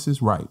harvest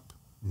is ripe,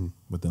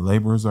 but the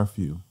laborers are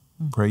few.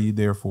 Pray ye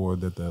therefore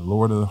that the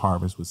Lord of the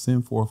harvest would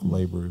send forth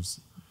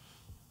laborers.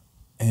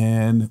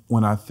 And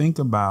when I think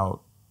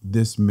about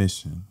this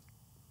mission,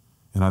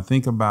 and I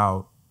think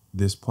about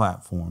this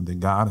platform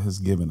that God has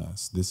given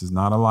us, this is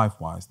not a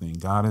LifeWise thing.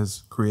 God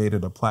has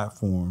created a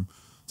platform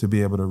to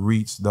be able to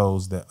reach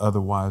those that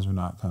otherwise are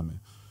not coming.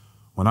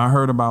 When I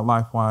heard about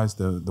LifeWise,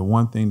 the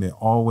one thing that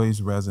always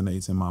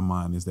resonates in my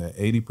mind is that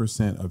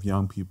 80% of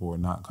young people are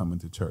not coming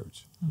to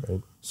church.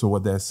 Right. So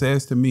what that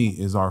says to me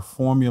is our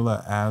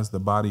formula as the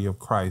body of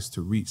Christ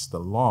to reach the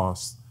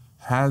lost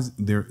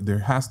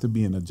there has to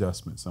be an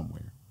adjustment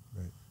somewhere.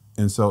 Right.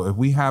 And so if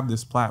we have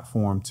this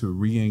platform to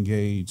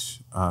re-engage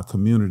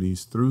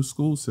communities through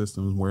school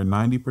systems where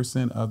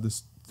 90% of the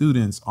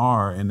students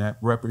are, and that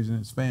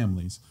represents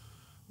families,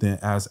 then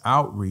as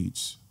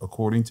outreach,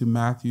 according to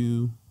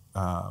Matthew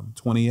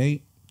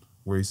 28,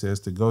 where he says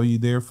to go ye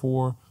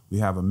therefore, we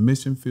have a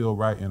mission field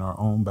right in our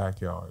own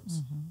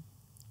backyards.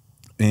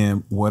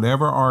 And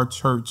whatever our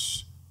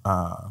church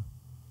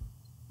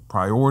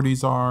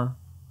priorities are,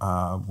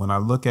 when I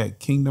look at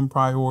kingdom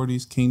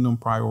priorities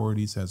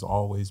has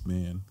always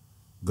been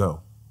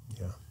go.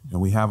 Yeah. And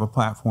we have a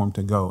platform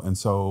to go. And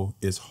so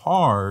it's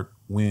hard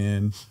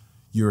when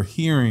you're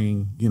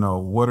hearing,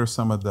 what are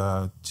some of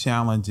the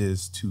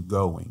challenges to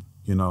going,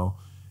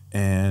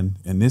 and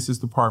this is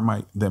the part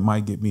that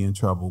might get me in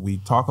trouble. We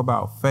talk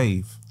about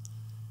faith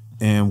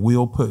and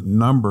we'll put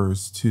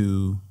numbers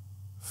to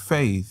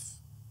faith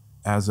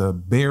as a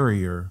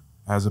barrier,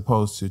 as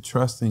opposed to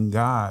trusting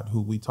God,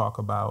 who we talk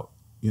about,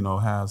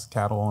 has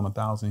cattle on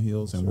 1,000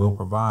 hills and will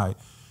provide.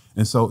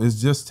 And so it's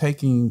just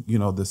taking,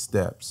 the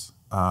steps.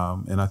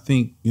 And I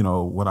think,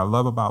 what I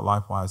love about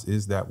LifeWise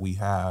is that we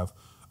have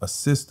a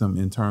system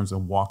in terms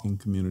of walking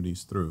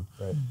communities through.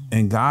 Right.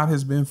 And God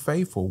has been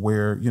faithful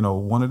where,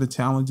 one of the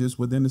challenges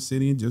within the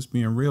city, and just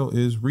being real,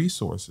 is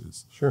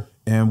resources. Sure.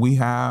 And we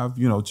have,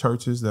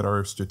 churches that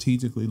are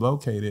strategically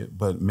located,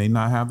 but may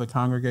not have the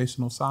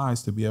congregational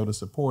size to be able to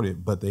support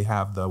it, but they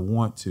have the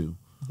want to.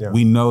 Yeah.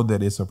 We know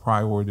that it's a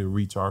priority to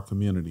reach our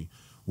community.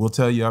 We'll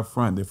tell you up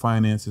front that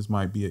finances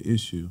might be an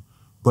issue,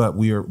 but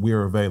we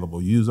are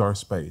available. Use our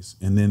space.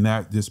 And then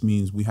that just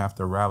means we have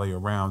to rally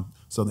around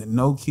so that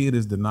no kid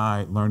is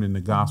denied learning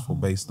the gospel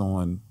based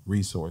on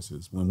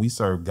resources. When we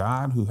serve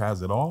God who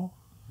has it all,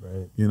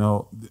 Right.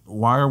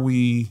 why are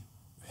we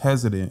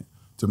hesitant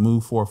to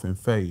move forth in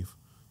faith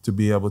to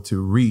be able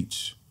to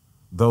reach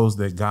those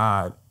that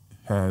God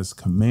has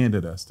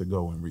commanded us to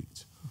go and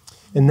reach.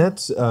 And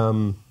that's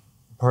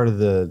part of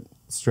the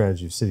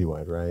strategy of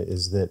Citywide, right?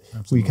 Is that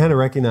Absolutely. we kind of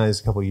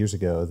recognized a couple of years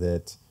ago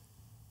that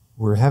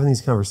we're having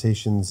these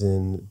conversations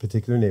in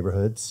particular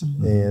neighborhoods,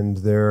 and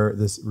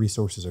the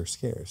resources are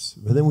scarce.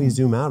 But then we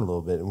zoom out a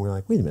little bit, and we're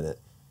like, wait a minute,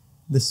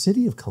 the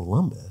city of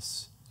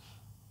Columbus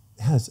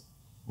has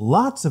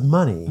lots of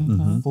money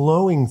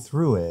flowing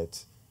through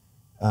it.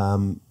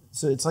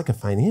 So it's like a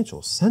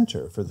financial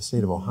center for the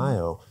state of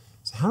Ohio.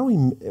 So how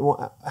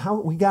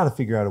we got to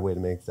figure out a way to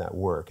make that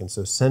work. And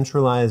so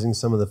centralizing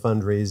some of the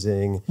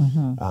fundraising,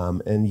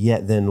 and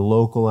yet then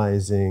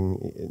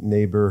localizing,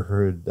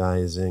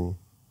 neighborhoodizing.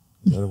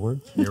 Is that a word?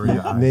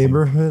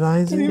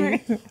 Neighborhoodizing.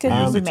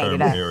 Use the term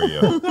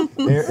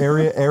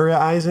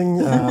Areaizing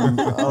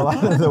a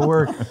lot of the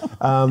work,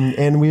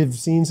 and we've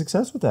seen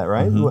success with that,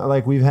 right?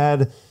 Like we've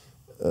had,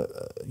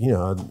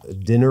 a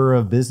dinner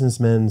of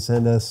businessmen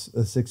send us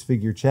a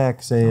 6-figure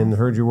check saying,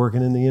 "Heard you're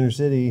working in the inner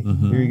city.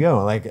 Here you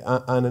go," like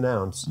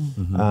unannounced.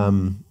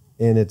 And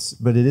it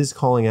is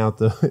calling out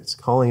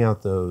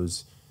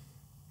those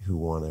who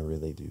want to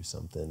really do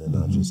something and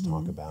not just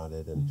talk about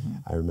it. And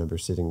I remember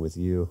sitting with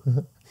you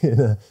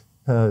in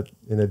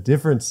a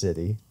different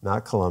city,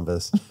 not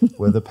Columbus,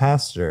 with a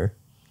pastor,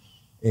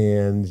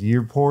 and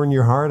you're pouring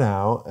your heart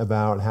out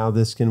about how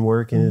this can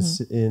work in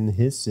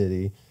his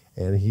city.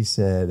 And he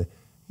said,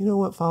 "You know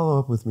what? Follow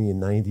up with me in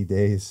 90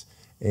 days."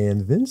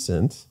 And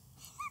Vincent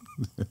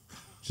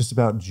just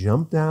about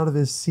jumped out of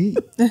his seat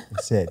and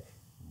said,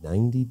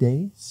 90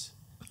 days?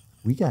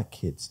 We got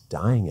kids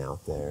dying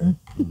out there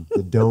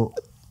that don't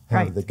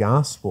have the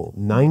gospel.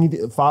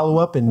 Follow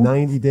up in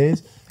 90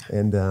 days.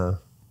 And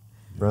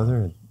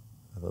brother,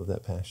 I love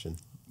that passion.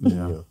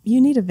 Yeah.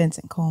 You need a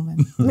Vincent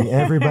Coleman.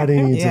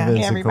 Everybody needs a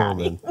Vincent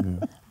Coleman.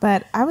 Yeah.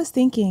 But I was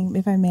thinking,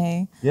 if I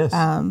may, Yes,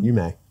 you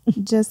may.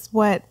 just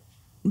what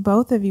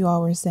both of you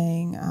all were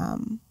saying,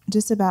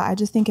 I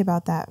just think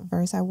about that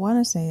verse. I want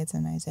to say it's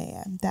in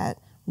Isaiah, that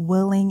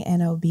willing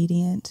and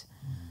obedient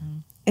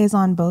is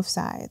on both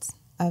sides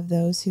of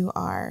those who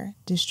are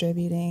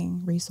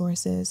distributing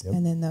resources,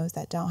 and then those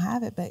that don't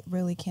have it, but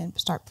really can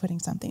start putting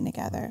something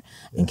together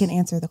and can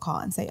answer the call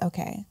and say,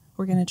 okay,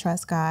 we're going to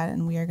trust God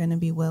and we are going to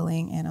be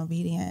willing and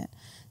obedient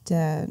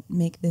to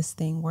make this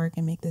thing work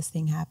and make this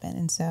thing happen.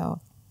 And so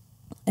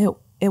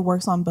it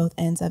works on both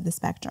ends of the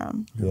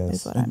spectrum. Yes.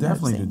 Is what And I'm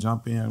definitely noticing. to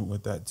jump in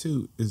with that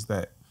too, is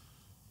that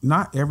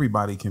not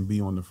everybody can be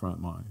on the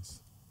front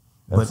lines.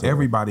 But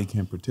everybody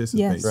can participate.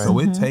 Yes. So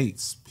it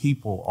takes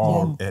people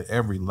all at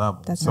every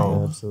level. That's so,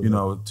 right.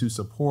 Absolutely. to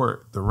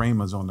support the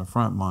Raimas on the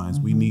front lines,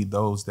 we need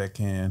those that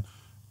can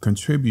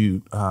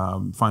contribute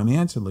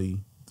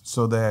financially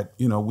so that,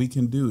 we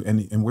can do,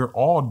 and we're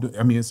all,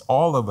 it's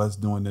all of us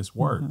doing this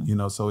work,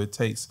 so it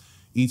takes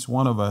each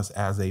one of us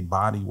as a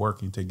body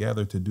working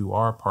together to do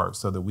our part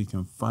so that we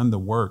can fund the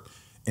work.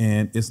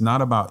 And it's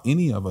not about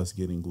any of us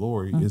getting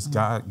glory. It's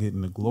God getting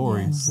the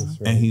glory. Yes.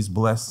 That's right. And he's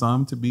blessed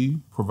some to be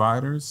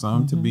providers,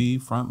 some to be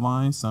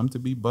frontline, some to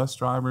be bus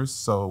drivers.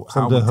 So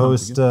Some how to we come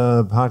host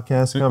together-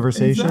 podcast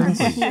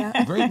conversations.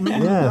 Exactly. Great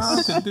man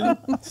Yes. of God to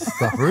do.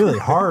 Stuff, really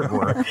hard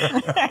work.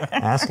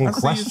 Asking I see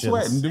you questions.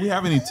 sweating. Do we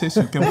have any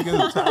tissue? Can we get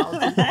a towel?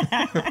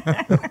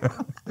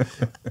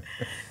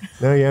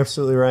 No, you're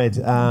absolutely right.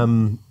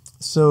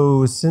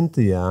 So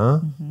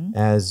Cynthia,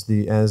 as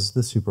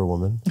the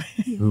superwoman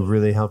who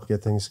really helped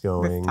get things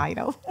going,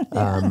 Title.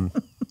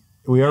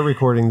 we are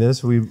recording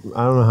this. I don't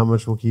know how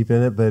much we'll keep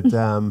in it, but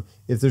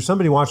if there's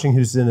somebody watching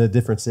who's in a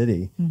different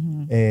city,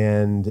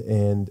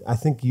 and I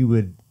think you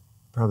would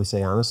probably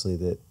say honestly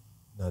that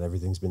not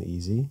everything's been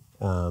easy.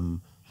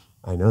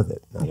 I know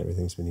that not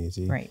everything's been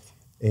easy. Right.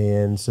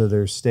 And so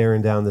they're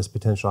staring down this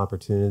potential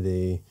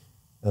opportunity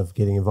of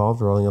getting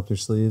involved, rolling up their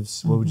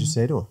sleeves. What would you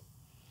say to them?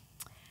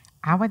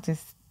 I would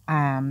just,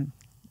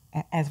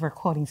 as we're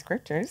quoting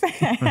scriptures,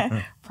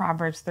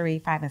 Proverbs 3,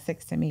 5, and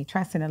 6 to me,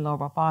 trust in the Lord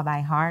with all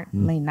thy heart,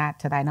 lean not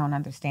to thine own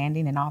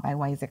understanding, in all thy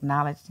ways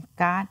acknowledge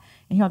God,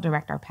 and he'll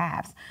direct our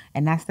paths.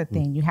 And that's the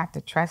thing. You have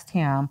to trust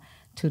him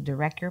to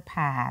direct your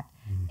path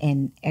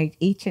in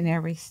each and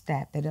every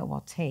step that it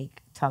will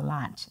take to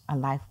launch a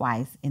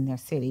LifeWise in their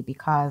city,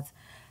 because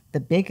the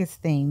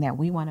biggest thing that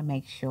we want to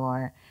make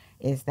sure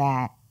is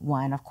that,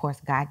 one, of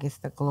course, God gets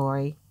the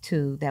glory.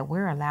 Two, that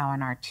we're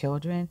allowing our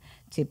children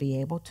to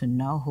be able to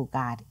know who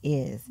God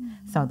is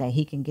so that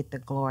he can get the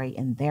glory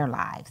in their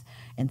lives.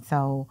 And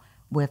so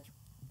with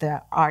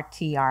the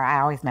RTR,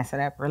 I always mess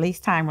it up, release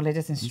time,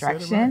 religious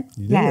instruction.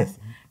 You did Yes. it.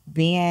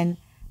 Being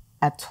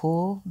a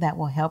tool that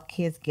will help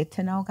kids get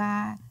to know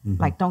God.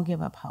 Like, don't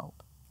give up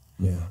hope.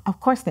 Yeah. Of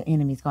course, the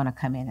enemy's going to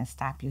come in and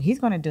stop you. He's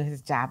going to do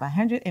his job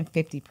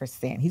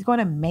 150%. He's going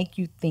to make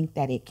you think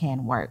that it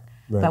can work.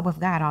 Right. But with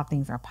God, all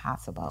things are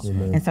possible.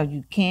 Amen. And so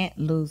you can't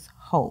lose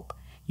hope.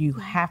 You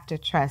have to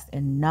trust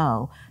and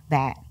know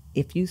that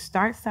if you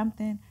start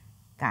something,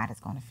 God is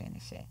going to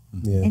finish it.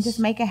 Yes. And just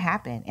make it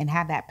happen and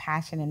have that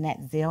passion and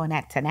that zeal and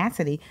that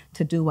tenacity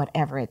to do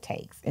whatever it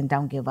takes. And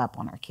don't give up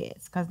on our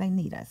kids, because they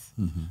need us.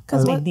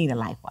 Because they need a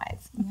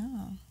LifeWise.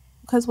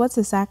 because what's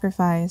a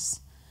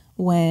sacrifice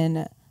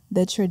when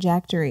the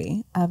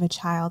trajectory of a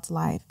child's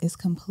life is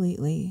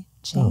completely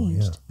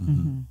changed?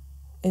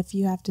 If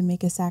you have to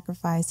make a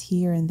sacrifice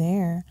here and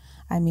there,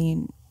 I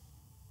mean,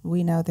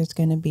 we know there's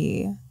going to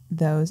be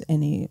those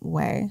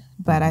anyway.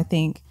 But I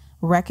think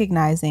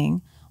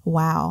recognizing,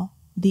 wow,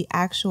 the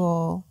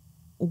actual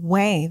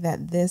way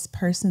that this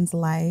person's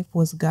life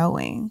was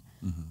going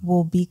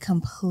will be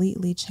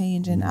completely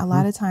changed. And a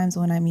lot of times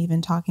when I'm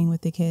even talking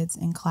with the kids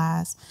in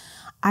class,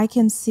 I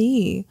can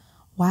see,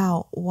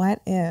 wow,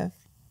 what if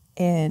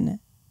in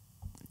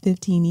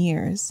 15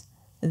 years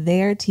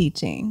they're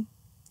teaching?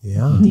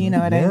 Yeah. Do you know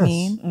what I Yes.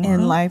 mean?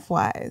 In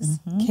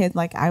LifeWise, kid,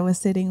 like I was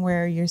sitting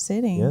where you're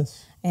sitting,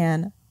 Yes.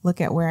 and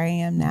look at where I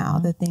am now,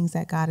 the things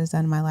that God has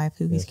done in my life,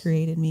 who He's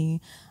created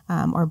me,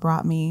 or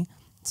brought me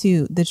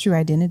to the true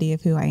identity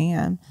of who I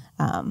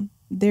am.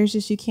 There's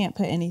just, you can't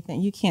put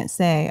anything, you can't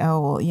say,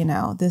 oh, well, you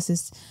know, this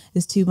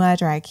is too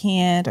much, or I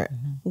can't, or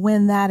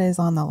when that is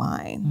on the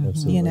line,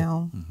 Absolutely. you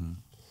know.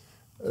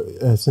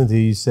 Cynthia,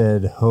 you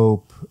said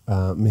hope.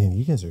 Man,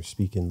 you guys are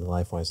speaking the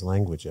LifeWise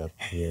language up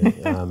here.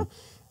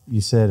 You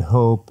said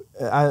hope.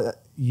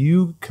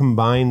 You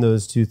combine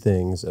those two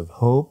things of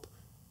hope,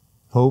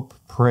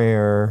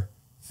 prayer,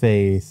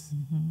 faith,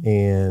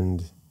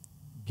 and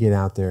get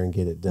out there and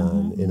get it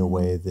done in a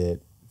way that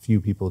few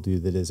people do,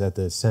 that is at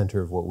the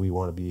center of what we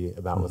want to be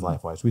about with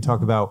LifeWise. We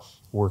talk about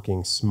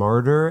working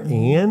smarter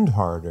and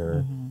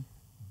harder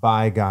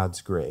by God's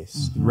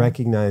grace,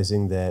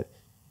 recognizing that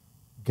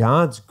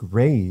God's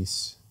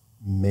grace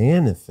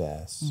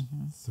manifests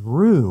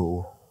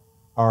through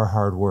our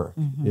hard work.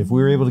 If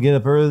we were able to get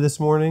up early this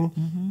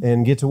morning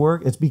and get to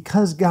work, it's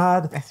because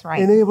God That's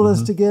right. enabled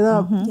us to get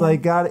up.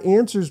 Like God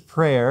answers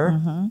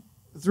prayer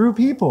through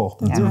people.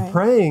 Through right.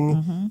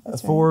 praying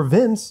for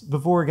Vince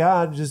before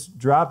God just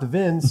dropped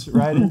Vince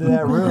right into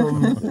that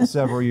room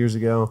several years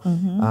ago.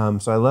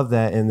 So I love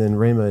that. And then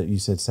Raima, you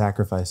said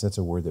sacrifice. That's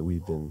a word that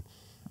we've been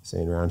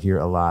saying around here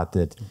a lot,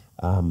 that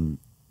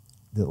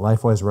that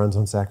LifeWise runs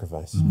on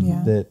sacrifice.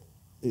 Yeah. That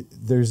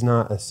there's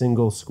not a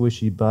single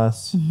squishy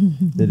bus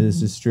that is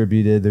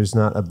distributed. There's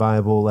not a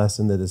Bible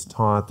lesson that is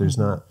taught. There's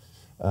not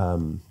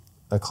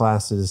a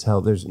class that is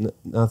held. There's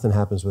nothing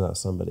happens without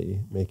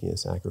somebody making a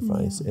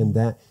sacrifice. And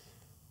that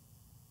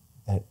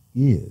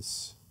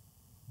is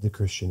the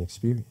Christian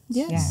experience.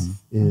 Yes.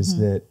 Is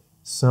that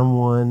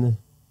someone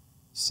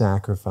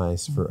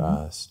sacrificed for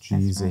us.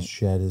 Jesus right.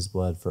 shed his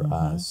blood for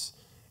us.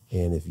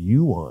 And if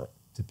you want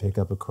to pick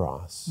up a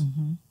cross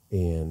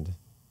and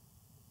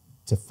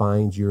to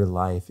find your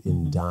life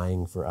in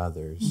dying for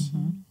others,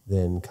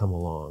 then come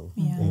along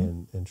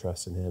and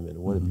trust in him. And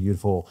what a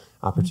beautiful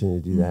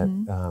opportunity to do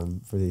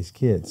that for these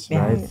kids,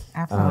 Yeah, right?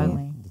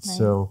 absolutely. It's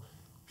so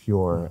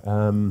pure.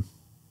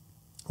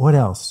 What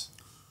else?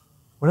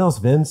 What else,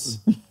 Vince?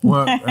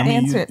 Well, I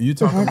mean, Answer it. you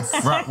talking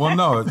right? Well,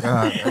 no,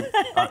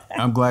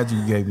 I'm glad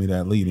you gave me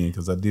that lead in,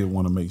 because I did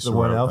want to make what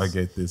sure else? I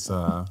get this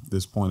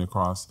this point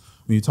across.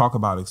 When you talk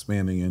about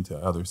expanding into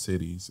other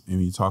cities,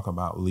 and you talk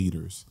about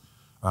leaders,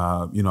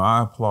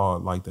 I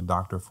applaud like the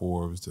Dr.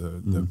 Forbes,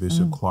 the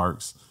Bishop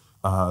Clarks,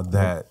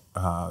 that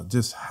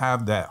just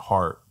have that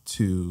heart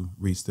to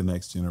reach the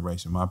next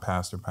generation. My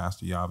pastor,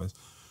 Pastor Yavis,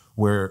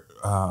 where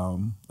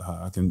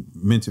I can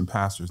mention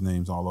pastors'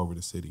 names all over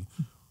the city.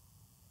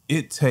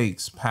 It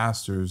takes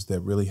pastors that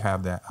really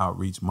have that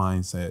outreach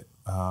mindset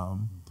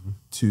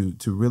to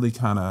really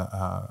kind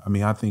of.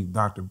 I think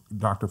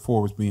Dr.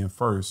 Forbes being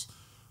first.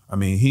 I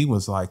mean, he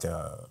was like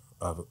a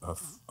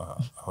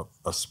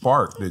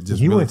spark that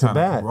just He really went to kind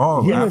bat. of.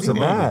 Oh, He went to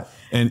absolutely. bat.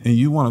 And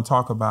you want to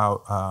talk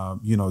about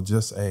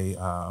just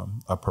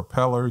a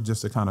propeller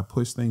just to kind of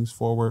push things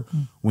forward.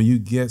 When you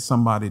get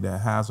somebody that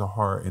has a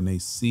heart and they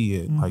see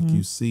it like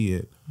you see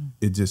it,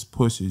 it just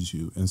pushes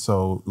you. And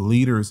so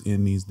leaders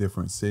in these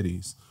different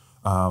cities,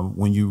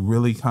 when you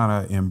really kind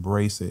of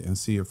embrace it and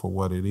see it for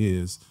what it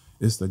is,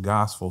 it's the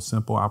gospel,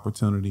 simple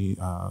opportunity.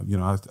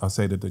 I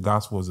say that the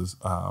gospel is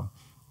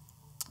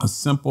a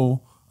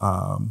simple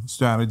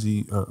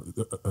strategy,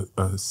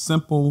 a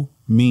simple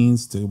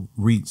means to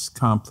reach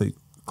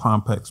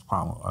complex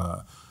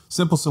problem,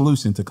 simple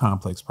solution to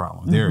complex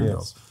problems. There it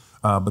goes.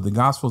 But the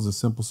gospel is a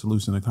simple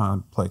solution to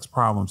complex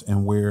problems,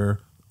 and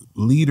where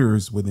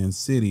leaders within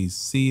cities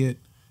see it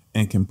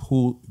and can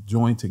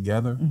join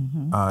together,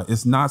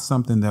 it's not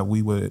something that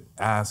we would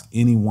ask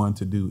anyone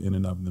to do in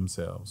and of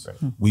themselves.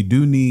 Right. We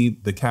do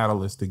need the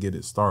catalyst to get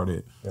it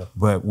started,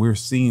 but we're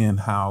seeing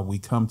how we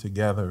come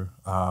together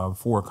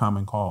for a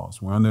common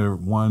cause. We're under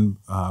one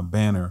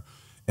banner,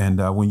 and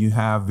when you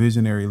have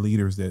visionary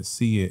leaders that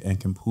see it and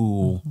can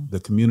pull the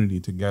community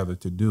together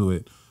to do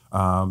it,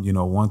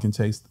 one can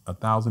chase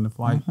 1,000 in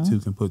flight, two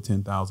can put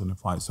 10,000 in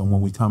flight. So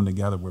when we come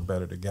together, we're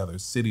better together,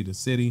 city to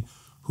city.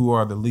 Who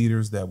are the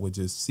leaders that would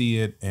just see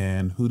it,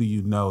 and who do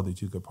you know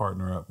that you could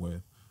partner up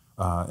with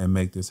and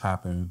make this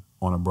happen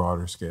on a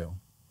broader scale?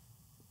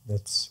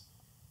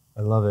 I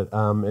love it.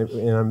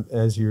 And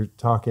as you're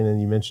talking and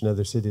you mentioned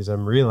other cities,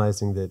 I'm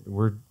realizing that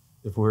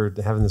if we're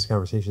having this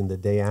conversation the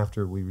day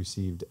after we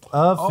received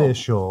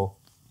official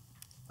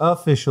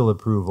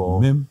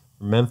approval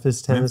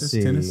Memphis,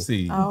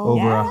 Tennessee. Oh,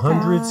 Over yeah.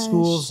 100 Gosh.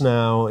 schools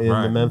now in the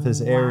Right.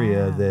 Memphis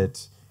area Wow.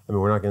 that, I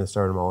mean, we're not going to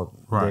start them all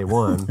Right. day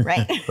one,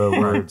 Right. but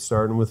we're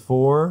starting with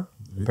 4.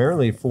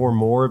 Apparently 4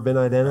 more have been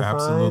identified.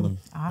 Absolutely.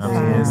 Awesome.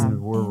 Absolutely.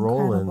 And we're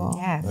rolling. Incredible.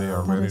 Yes. They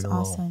are That ready is to roll.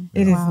 awesome.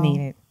 It is Wow.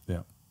 needed Yeah.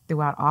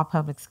 throughout all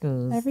public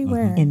schools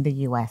Everywhere. in the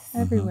U.S.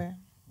 Everywhere.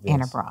 and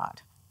Yes.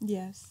 abroad.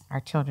 Yes. Our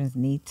children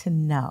need to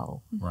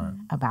know Right.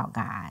 about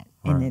God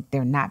and Right. that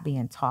they're not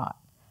being taught.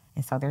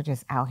 And so they're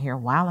just out here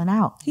wilding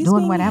out, He's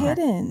doing being whatever.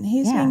 hidden.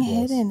 He's Yeah. being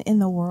Yes. hidden in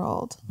the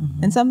world.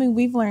 And something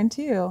we've learned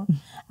too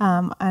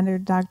under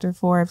Dr.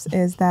 Forbes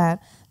is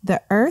that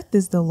the earth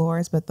is the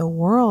Lord's, but the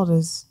world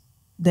is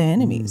the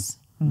enemy's.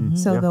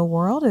 So Yeah. the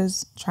world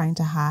is trying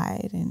to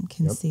hide and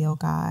conceal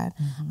God.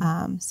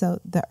 So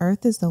the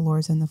earth is the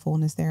Lord's and the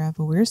fullness thereof,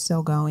 but we're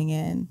still going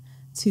in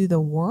to the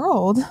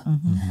world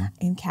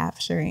and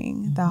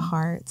capturing the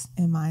hearts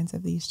and minds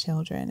of these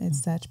children.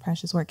 It's such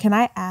precious work. Can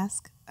I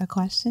ask a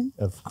question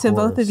Of to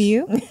both course. of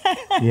you?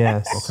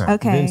 Yes.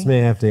 Okay. Vince may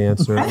have to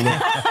answer.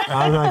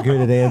 I'm not good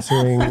at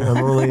answering.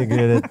 I'm only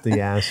good at the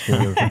asking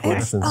of the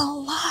questions. A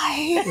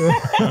lie.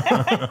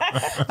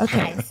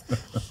 Okay.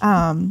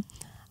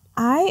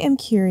 I am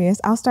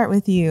curious. I'll start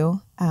with you.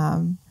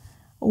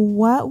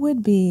 What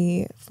would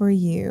be for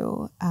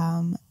you,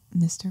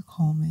 Mr.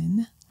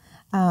 Coleman,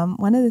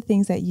 one of the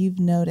things that you've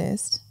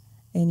noticed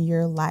in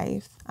your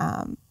life?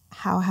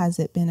 How has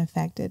it been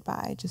affected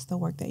by just the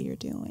work that you're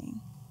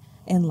doing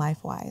in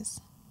LifeWise?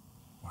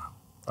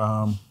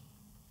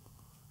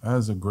 That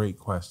is a great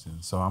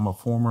question. So I'm a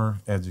former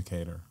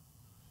educator,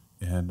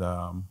 and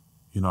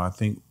I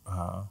think,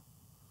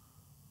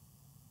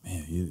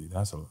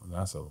 that's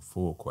a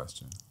full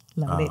question.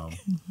 Loaded.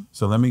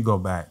 So let me go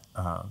back.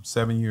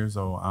 7 years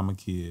old, I'm a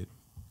kid,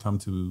 come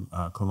to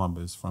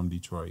Columbus from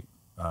Detroit,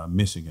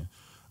 Michigan,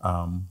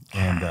 Go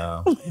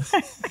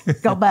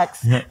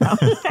Bucks.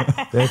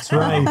 That's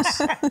right.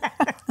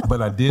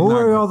 but I did What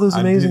not. were all those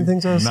I amazing did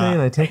things I was saying?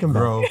 not I take 'em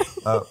back. grow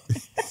up.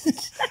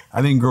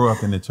 I didn't grow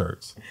up in the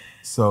church.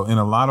 So in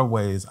a lot of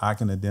ways, I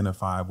can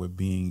identify with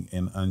being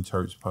an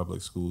unchurched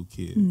public school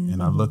kid.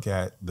 And I look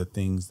at the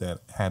things that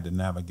I had to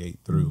navigate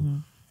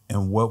through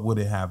and what would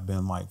it have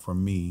been like for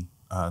me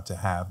to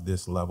have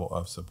this level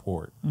of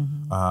support.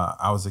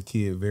 I was a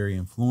kid very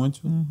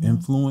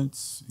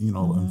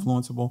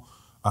influenceable.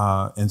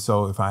 And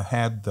so if I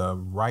had the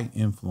right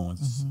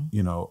influence,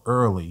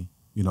 early,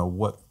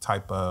 what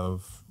type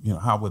of,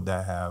 how would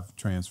that have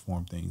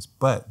transformed things?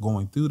 But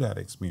going through that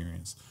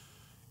experience,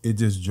 it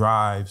just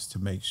drives to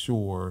make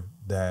sure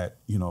that,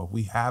 if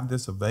we have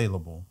this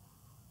available,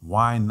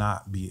 why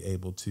not be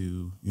able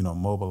to,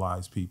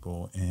 mobilize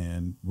people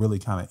and really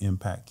kind of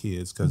impact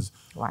kids? Because,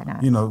 Why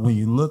not? when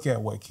you look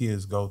at what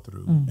kids go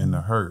through and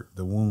the hurt,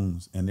 the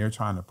wounds, and they're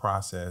trying to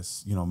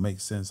process,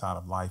 make sense out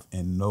of life,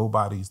 and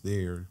nobody's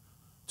there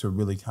to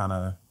really kind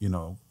of,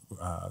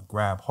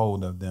 grab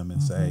hold of them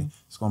and say,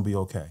 it's going to be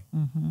okay.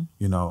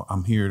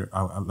 I'm here.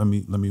 Let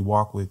me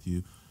walk with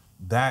you.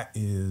 That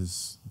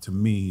is, to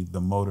me,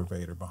 the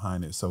motivator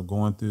behind it. So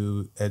going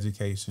through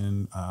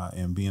education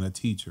and being a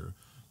teacher,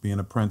 being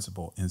a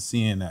principal, and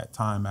seeing that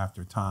time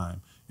after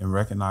time, and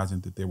recognizing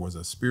that there was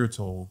a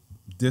spiritual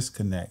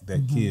disconnect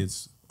that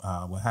kids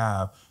would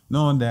have,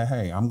 knowing that,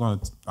 hey, I'm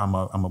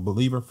a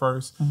believer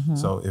first.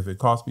 So if it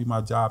costs me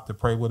my job to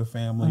pray with a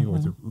family,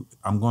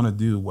 I'm going to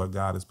do what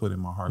God has put in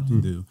my heart to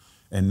do.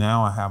 And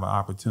now I have an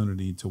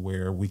opportunity to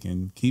where we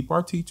can keep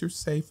our teachers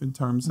safe in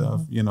terms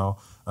of,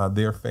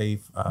 their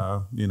faith,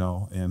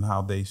 and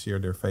how they share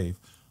their faith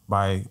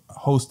by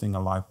hosting a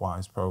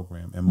LifeWise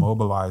program and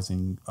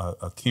mobilizing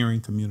a caring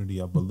community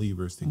of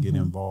believers to get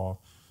involved.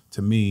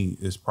 To me,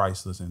 is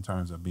priceless in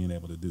terms of being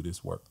able to do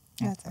this work.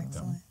 That's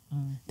excellent.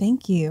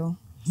 Thank you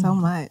so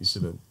You much.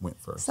 should have went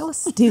first. So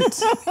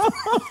astute.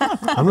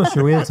 I'm not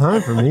sure we have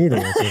time for me to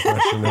answer the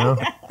question now.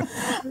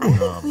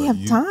 We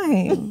have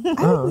time. I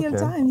think we have okay.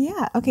 time.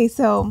 Yeah. Okay.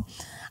 So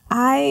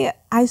I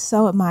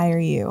so admire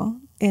you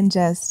in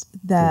just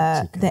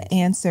the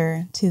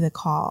answer to the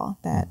call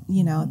that,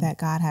 that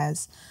God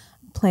has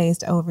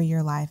placed over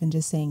your life and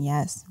just saying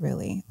yes,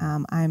 really.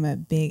 I'm a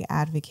big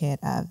advocate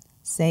of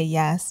say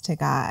yes to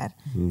God.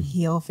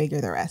 He'll figure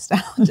the rest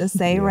out. Just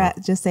say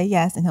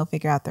yes and he'll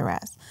figure out the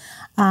rest.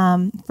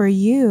 For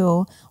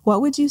you,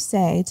 what would you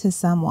say to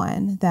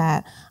someone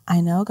that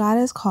I know God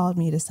has called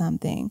me to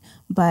something,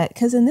 but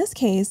because in this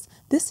case,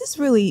 this is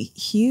really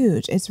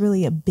huge. It's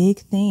really a big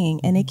thing.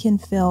 And it can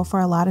feel for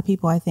a lot of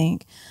people, I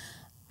think,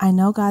 I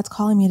know God's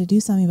calling me to do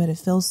something, but it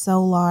feels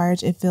so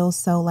large. It feels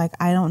so like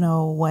I don't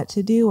know what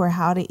to do or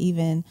how to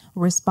even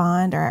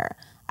respond, or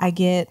I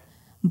get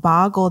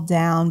boggled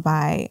down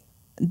by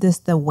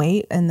the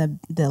weight and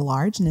the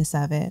largeness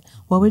of it.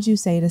 What would you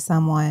say to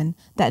someone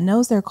that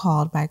knows they're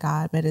called by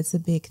God, but it's a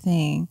big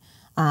thing,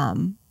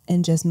 and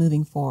just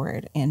moving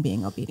forward and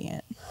being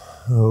obedient?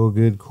 Oh,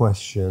 good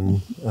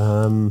question.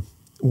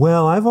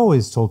 Well, I've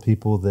always told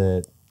people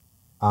that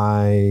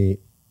every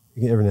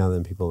now and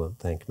then people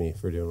thank me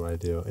for doing what I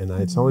do. And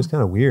it's always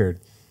kind of weird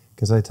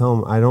because I tell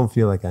them I don't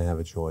feel like I have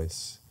a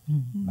choice.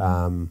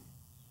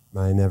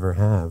 I never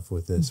have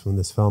with this. When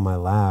this fell in my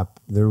lap,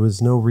 there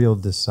was no real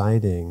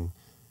deciding.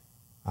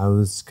 I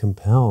was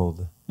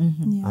compelled.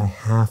 Yeah. I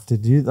have to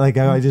do, like,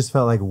 I just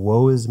felt like,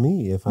 woe is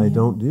me if I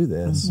don't do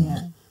this.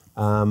 Yeah.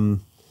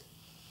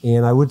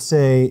 And I would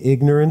say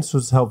ignorance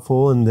was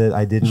helpful in that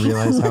I didn't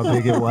realize how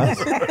big it was.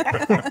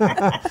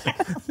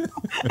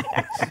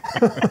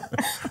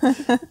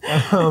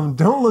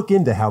 Don't look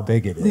into how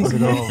big it is.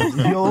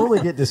 You'll only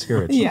get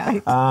discouraged.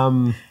 Yeah.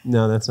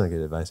 No, that's not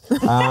good advice.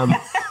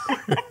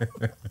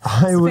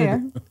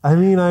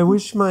 I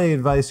wish my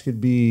advice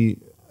could be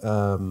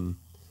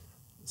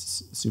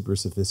super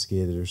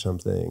sophisticated or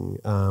something.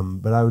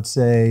 But I would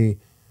say,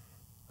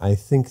 I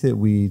think that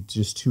we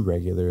just too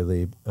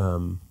regularly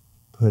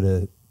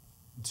put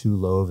too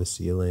low of a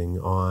ceiling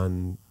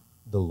on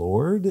the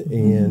Lord,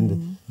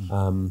 and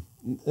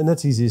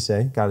that's easy to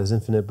say. God is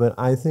infinite, but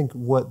I think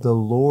what the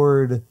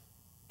Lord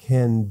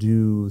can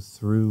do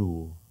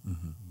through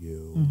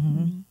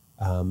you,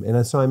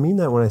 and so I mean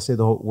that when I say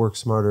the whole work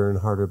smarter and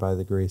harder by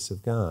the grace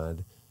of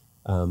God.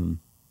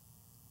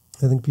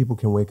 I think people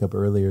can wake up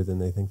earlier than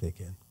they think they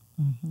can.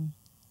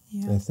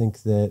 Yeah. I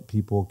think that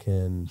people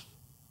can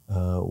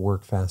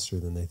work faster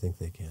than they think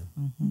they can.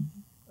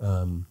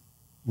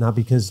 Not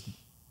because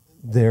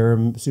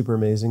they're super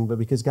amazing, but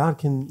because God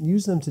can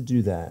use them to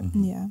do that.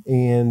 Yeah.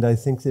 And I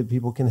think that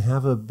people can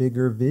have a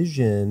bigger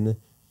vision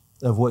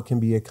of what can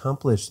be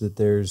accomplished, that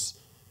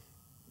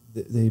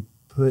they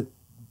put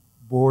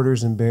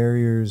borders and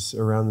barriers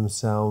around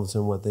themselves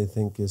and what they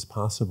think is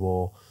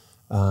possible.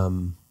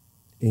 And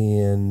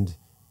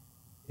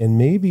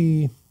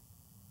maybe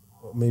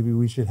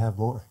we should have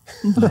more.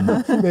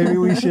 Maybe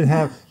we should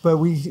have, but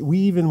we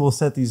even will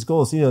set these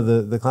goals.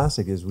 The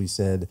classic is, we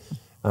said,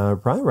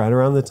 probably right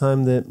around the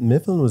time that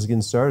Mifflin was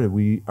getting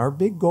started, our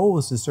big goal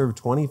was to serve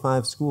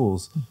 25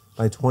 schools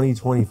by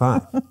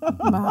 2025.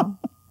 Wow.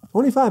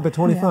 25 by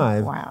 25.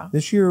 Yeah. Wow.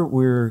 This year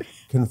we're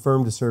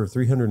confirmed to serve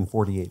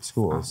 348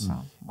 schools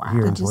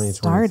here in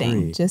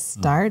 2023. Just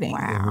starting.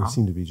 And we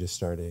seem to be just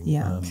starting.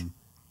 Yeah.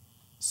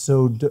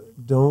 So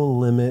don't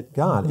limit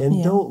God,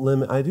 and don't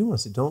limit. I do want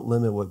to say, don't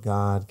limit what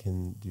God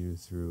can do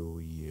through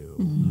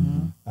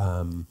you.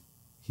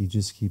 He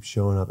just keeps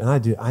showing up, and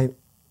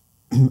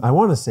I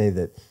want to say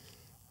that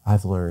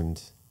I've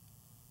learned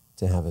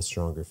to have a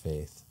stronger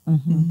faith,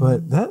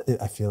 but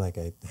I feel like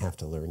I have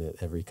to learn it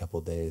every couple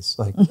of days.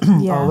 Like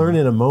I'll learn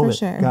in a moment.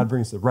 sure. God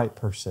brings the right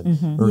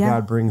person, or Yeah.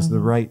 God brings the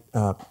right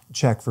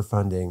check for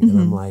funding, and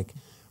I'm like,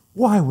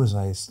 why was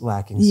I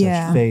lacking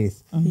such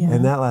faith?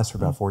 And that lasts for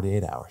about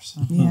 48 hours.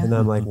 Yeah. And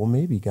I'm like, well,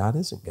 maybe God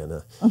isn't going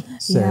to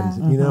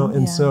send,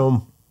 And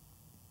so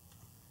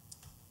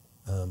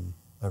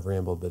I've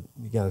rambled, but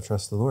you got to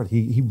trust the Lord.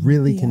 He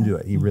really can do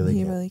it. He really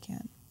He can. really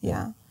can.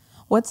 Yeah.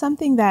 What's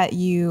something that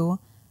you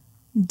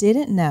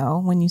didn't know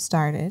when you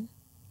started,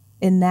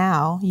 and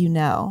now you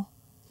know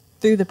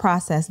through the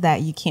process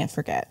that you can't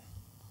forget?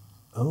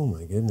 Oh,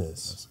 my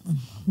goodness.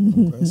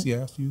 I'm glad she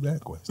asked you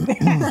that question.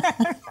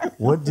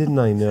 What didn't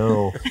I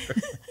know?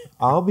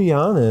 I'll be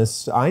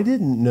honest. I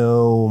didn't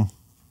know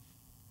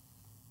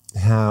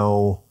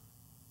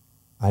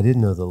I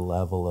didn't know the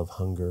level of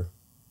hunger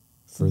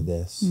for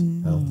this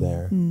out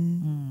there.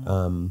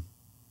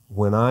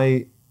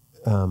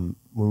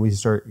 When we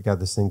got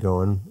this thing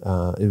going,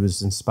 it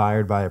was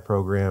inspired by a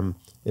program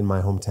in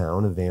my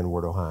hometown of Van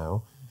Wert,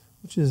 Ohio,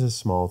 which is a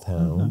small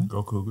town.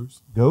 Go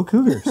Cougars. Go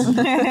Cougars.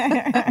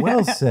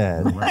 Well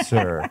said,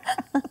 sir.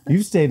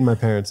 You've stayed in my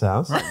parents'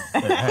 house. Hey,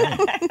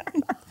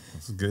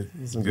 it's good.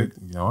 It's good.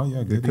 Oh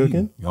yeah, good cooking.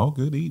 eating. Oh,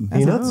 good eating.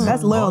 Peanuts.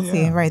 That's loyalty Oh,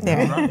 yeah. right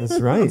there. That's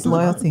right. It's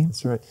loyalty.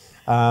 That's right.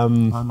 Hi,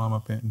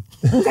 Mama Penton.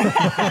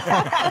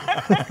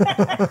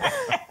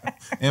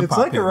 It's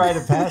like a rite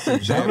of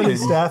passage. How many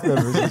staff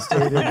members have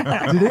stayed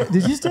in?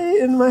 Did you stay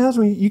in my house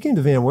when you came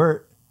to Van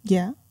Wert?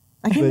 Yeah.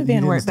 I came to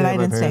Van Wert, but I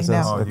didn't stay.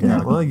 No.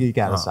 Well, you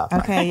got to stop by.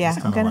 Okay, yeah.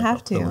 I'm going to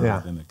have to.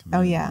 Yeah.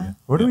 Oh, yeah.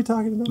 What are we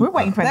talking about? We're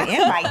waiting for the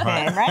invite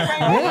then, right?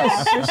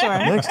 Yes, For sure.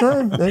 Next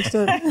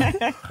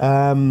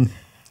time.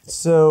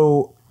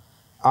 So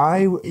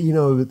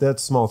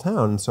that's small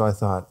town. So I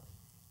thought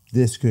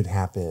this could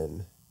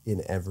happen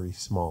in every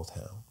small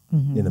town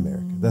in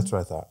America. That's what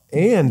I thought.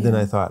 And then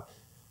I thought,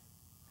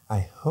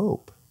 I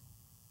hope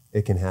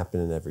it can happen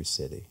in every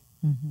city.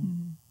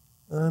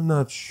 I'm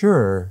not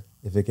sure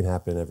if it can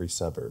happen in every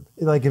suburb.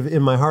 Like, if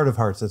in my heart of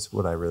hearts, that's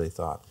what I really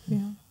thought.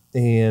 Yeah.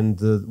 And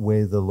the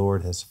way the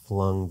Lord has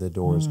flung the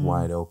doors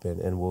wide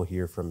open, and we'll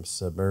hear from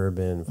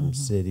suburban, from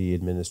city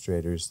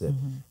administrators that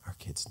our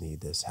kids need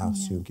this. How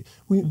soon?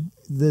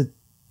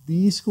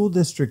 The school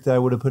district that I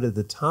would have put at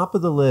the top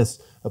of the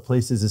list of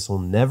places this will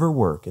never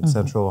work in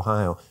Central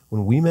Ohio.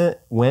 When we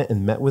went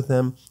and met with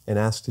them and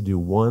asked to do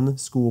one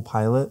school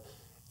pilot,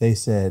 they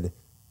said,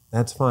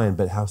 that's fine,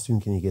 but how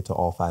soon can you get to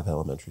all 5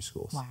 elementary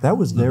schools? Wow. That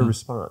was their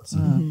response.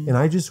 And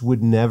I just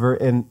would never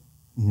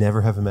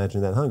have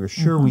imagined that hunger.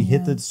 Sure, we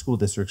hit the school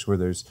districts where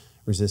there's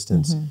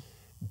resistance,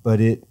 but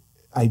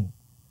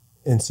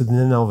so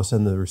then all of a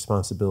sudden the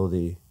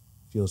responsibility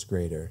feels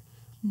greater.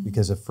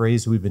 because a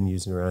phrase we've been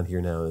using around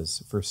here now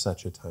is for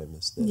such a time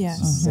as this.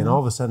 Yes. And all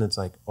of a sudden it's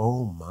like,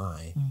 oh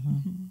my,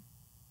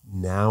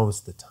 now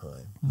is the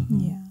time.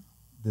 Yeah.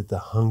 That the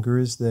hunger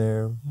is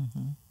there,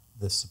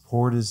 the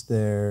support is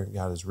there,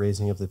 God is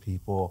raising up the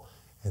people.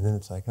 And then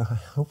it's like, oh, I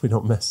hope we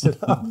don't mess it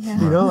up. You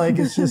know, like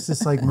it's just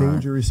this like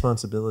major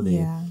responsibility.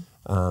 Yeah.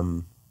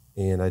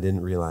 And I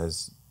didn't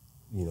realize,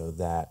 you know,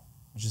 that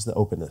just the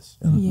openness.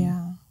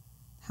 Yeah.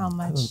 How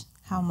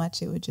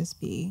much it would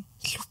just be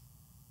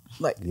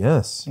like,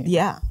 Yes.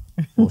 yeah.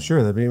 Well,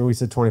 sure. That maybe we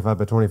said 25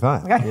 by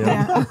 25. You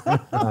know?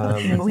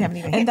 Yeah. We haven't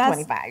even hit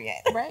 25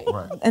 yet. Right.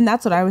 And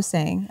that's what I was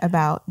saying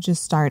about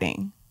just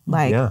starting,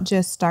 like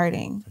just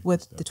starting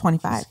with the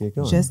 25.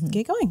 Just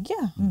get going.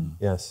 Yeah.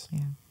 Yes. Yeah.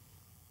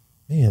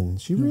 Man,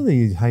 she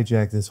really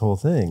hijacked this whole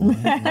thing.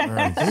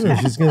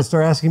 She's going to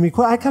start asking me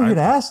questions. I come here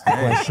to ask the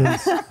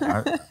questions.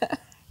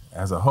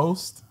 As a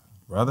host,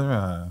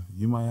 brother,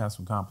 you might have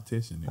some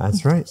competition.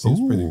 That's right. She's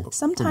pretty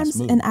Sometimes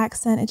pretty an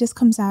accent, it just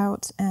comes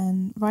out.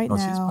 And right No,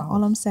 she's now, polished.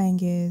 all I'm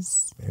saying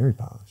is Very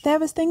polished. there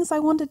was things I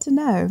wanted to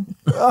know.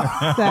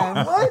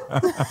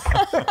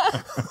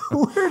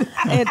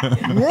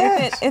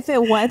 If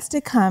it wants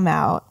to come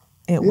out,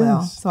 it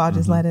will. So I'll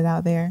just let it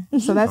out there.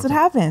 So that's what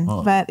happened.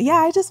 But yeah,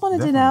 I just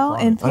wanted to know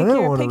and I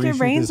don't want to pick your reshoot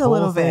brains this a whole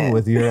little thing bit.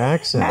 with your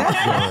accent.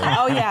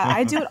 Oh yeah,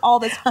 I do it all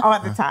the time. All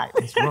the time.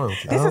 It's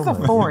royalty. This is a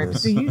my Ford.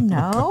 goodness. Do you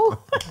know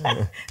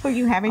who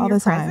you have in All your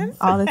the time. presence?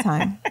 All the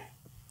time.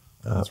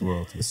 It's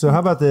royalty. So how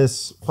about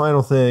this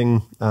final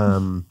thing?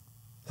 How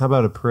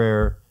about a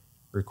prayer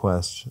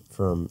request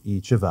from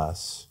each of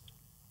us?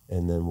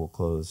 And then we'll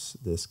close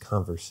this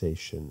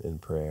conversation in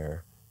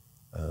prayer.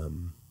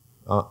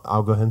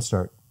 I'll go ahead and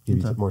start. Give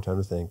you more time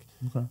to think.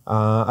 Okay.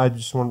 I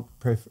just want to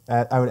pray.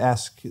 I would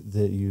ask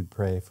that you'd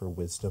pray for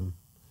wisdom.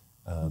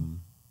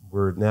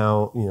 We're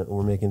now,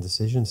 we're making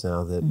decisions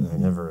now that I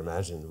never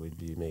imagined we'd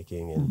be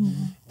making,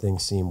 and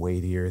things seem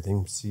weightier.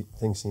 Things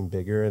seem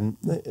bigger, and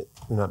they're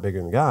not bigger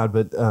than God,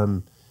 but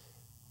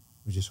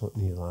we just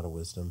need a lot of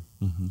wisdom.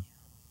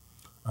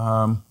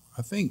 I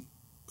think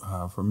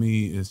for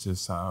me, it's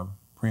just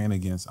praying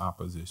against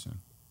opposition.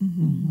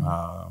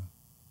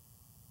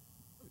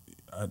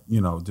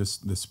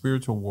 Just the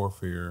spiritual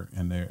warfare,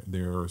 and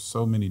there are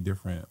so many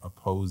different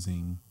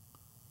opposing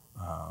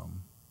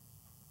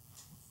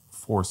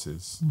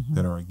forces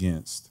that are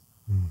against.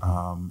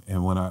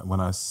 And when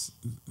I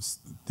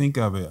think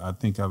of it, I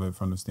think of it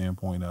from the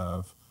standpoint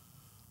of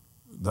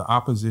the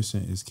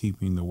opposition is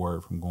keeping the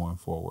word from going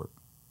forward,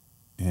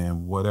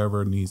 and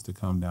whatever needs to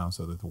come down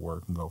so that the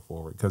word can go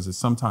forward. Because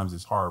sometimes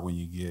it's hard when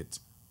you get,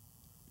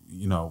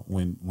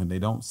 when they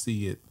don't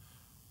see it.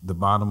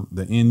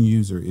 The end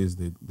user is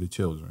the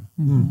children.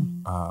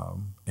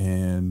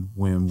 And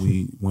when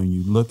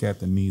you look at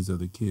the needs of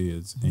the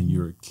kids and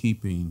you're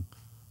keeping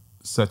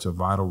such a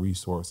vital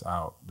resource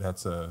out,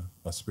 that's a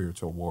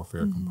spiritual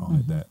warfare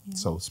component.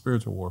 So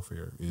spiritual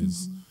warfare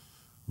is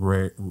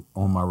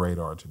on my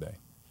radar today.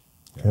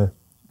 Okay.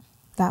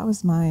 That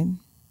was mine.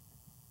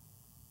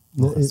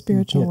 No,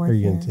 Spiritual warfare. Are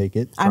you going to take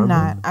it? I'm from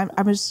not. him?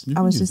 I was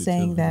just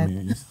saying that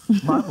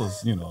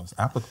Bible's, it's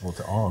applicable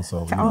to all.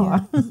 So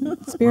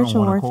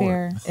spiritual We're on one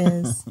warfare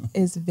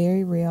is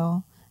very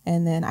real.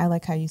 And then I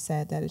like how you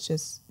said that it's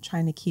just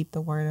trying to keep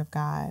the word of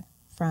God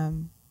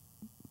from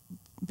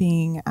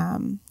being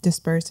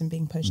dispersed and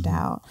being pushed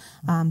out.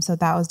 So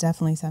that was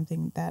definitely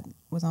something that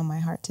was on my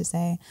heart to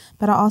say.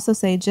 But I'll also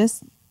say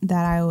just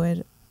that I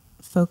would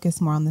focus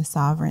more on the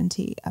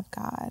sovereignty of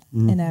God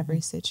in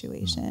every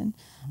situation.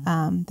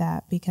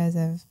 That because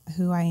of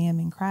who I am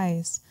in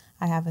Christ,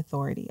 I have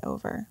authority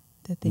over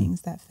the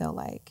things that feel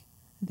like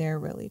they're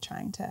really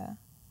trying to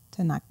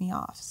knock me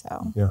off.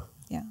 So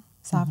yeah,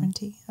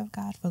 sovereignty of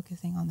God,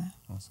 focusing on that.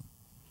 Awesome.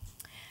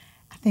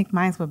 I think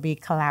mine would be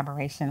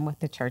collaboration with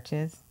the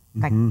churches.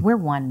 Like we're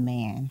one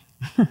man.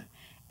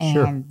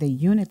 And the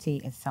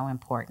unity is so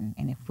important.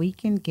 And if we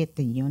can get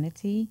the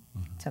unity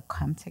to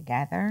come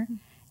together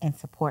and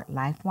support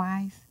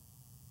LifeWise,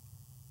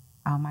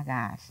 oh my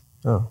gosh,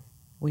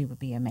 we would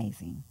be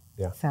amazing.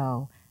 Yeah.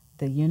 So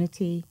the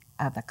unity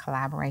of the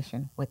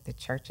collaboration with the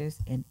churches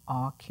in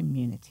all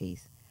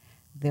communities.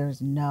 There's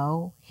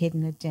no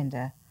hidden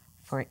agenda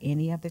for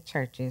any of the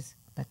churches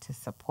but to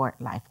support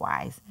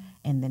LifeWise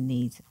and the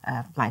needs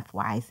of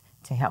LifeWise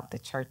to help the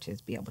churches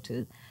be able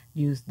to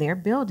use their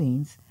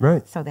buildings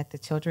so that the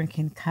children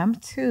can come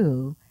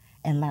to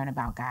and learn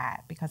about God,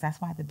 because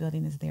that's why the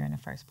building is there in the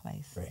first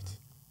place. Right.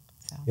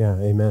 So. Yeah,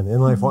 amen. And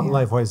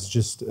LifeWise is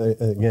just,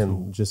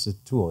 again, just a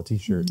tool, a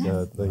T-shirt.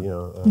 Yes.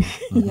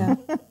 Yeah.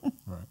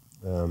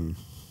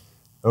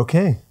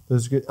 Okay,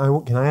 those are good.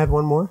 Can I add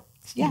one more?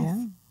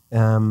 Yes.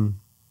 Yeah.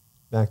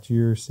 back to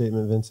your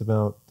statement, Vince,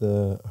 about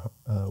the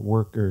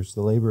workers,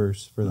 the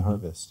laborers for the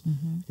harvest,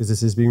 because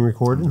this is being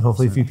recorded. And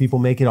hopefully, a few people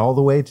make it all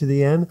the way to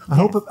the end. I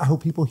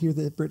hope people hear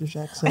the British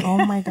accent.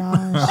 Oh my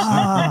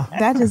gosh,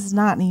 that does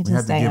not need We to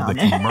have to stay give on the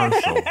there.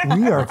 commercial.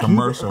 We are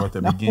commercial at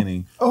the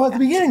beginning. Oh, at the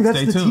beginning, that's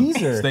Stay the tuned.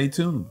 teaser. Stay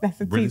tuned. That's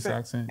the British teaser.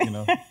 accent,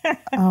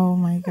 Oh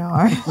my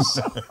gosh,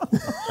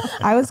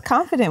 I was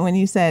confident when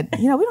you said,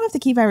 we don't have to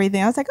keep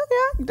everything. I was like,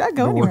 okay, I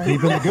go But we're anywhere.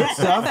 keeping the good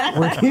stuff.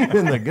 We're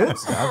keeping the good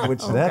stuff,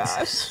 which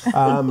that's.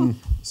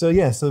 So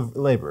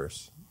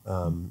laborers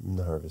in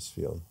the harvest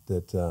field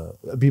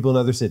that people in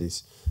other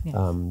cities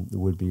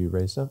would be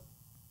raised up,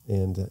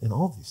 and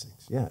all these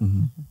things,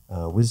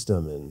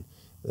 wisdom and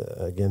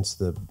against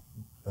the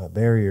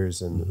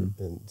barriers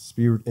and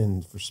spirit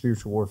and for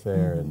spiritual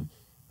warfare and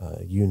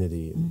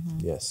unity.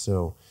 And, yes,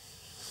 so.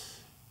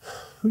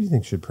 Who do you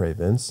think should pray,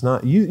 Vince?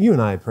 Not you. You and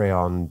I pray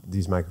on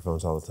these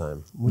microphones all the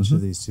time. Which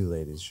of these two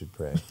ladies should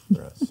pray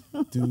for us?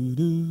 All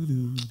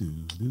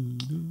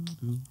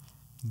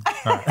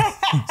right.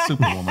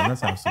 Superwoman. Let's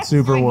have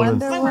Superwoman.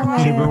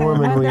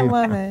 Wonder We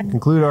Woman.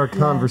 conclude our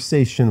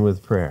conversation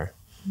with prayer.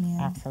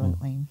 Yeah.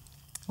 Absolutely.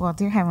 Well,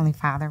 dear Heavenly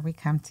Father, we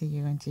come to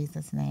you in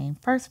Jesus' name.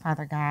 First,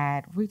 Father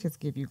God, we just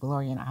give you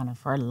glory and honor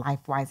for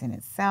LifeWise in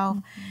itself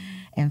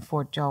and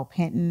for Joel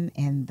Penton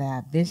and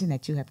the vision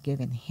that you have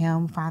given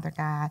him, Father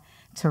God,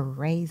 to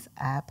raise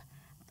up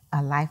a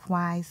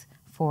LifeWise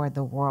for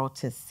the world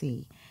to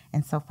see.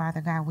 And so,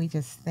 Father God, we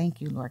just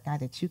thank you, Lord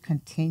God, that you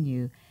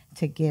continue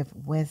to give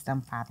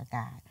wisdom, Father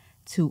God,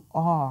 to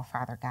all,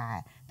 Father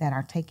God, that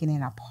are taking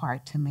it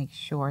apart to make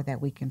sure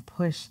that we can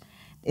push.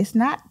 It's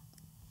not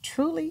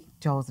truly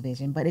Joel's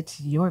vision, but it's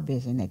your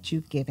vision that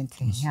you've given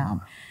to him.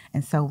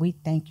 And so we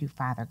thank you,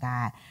 Father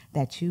God,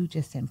 that you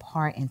just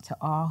impart into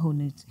all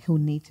who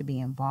need to be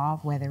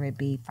involved, whether it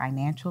be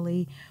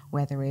financially,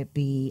 whether it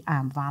be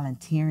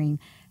volunteering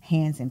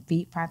hands and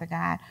feet, Father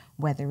God,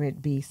 whether it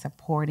be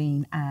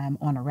supporting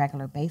on a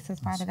regular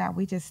basis, Father God.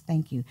 We just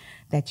thank you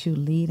that you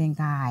lead and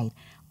guide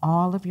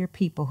all of your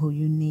people who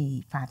you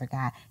need, Father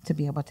God, to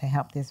be able to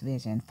help this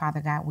vision.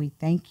 Father God, we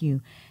thank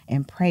you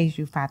and praise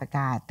you, Father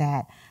God,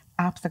 that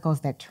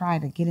obstacles that try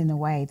to get in the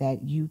way,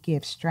 that you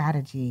give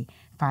strategy,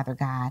 Father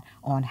God,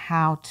 on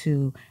how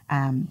to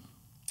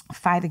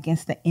fight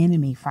against the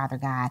enemy, Father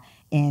God,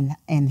 and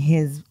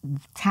his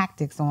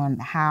tactics on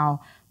how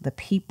the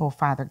people,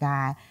 Father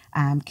God,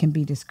 can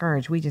be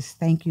discouraged. We just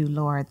thank you,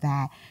 Lord,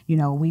 that,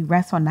 we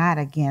wrestle not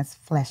against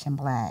flesh and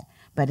blood,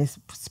 but it's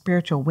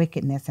spiritual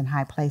wickedness in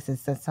high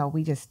places. So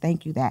we just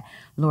thank you that,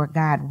 Lord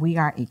God, we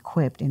are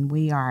equipped and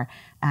we are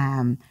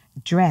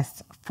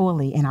dressed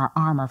fully in our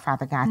armor,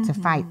 Father God, to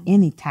fight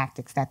any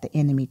tactics that the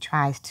enemy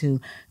tries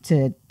to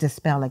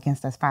dispel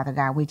against us, Father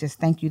God. We just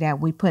thank you that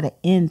we put an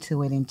end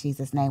to it in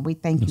Jesus' name. We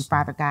thank you,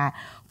 Father God,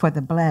 for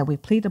the blood. We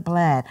plead the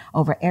blood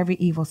over every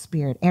evil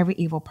spirit, every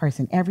evil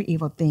person, every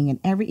evil thing, and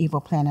every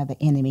evil plan of the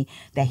enemy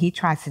that he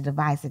tries to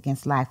devise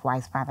against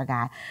LifeWise, Father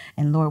God.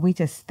 And Lord, we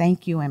just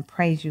thank you and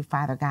praise you,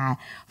 Father God,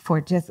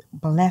 for just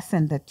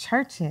blessing the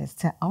churches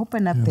to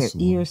open up their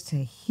ears to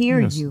hear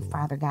you,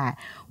 Father God.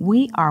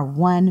 We are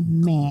one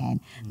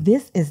man.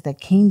 This is the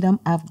kingdom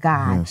of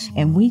God.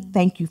 And we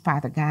thank you,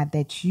 Father God,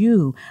 that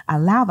you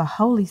allow the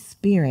Holy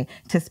Spirit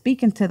to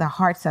speak into the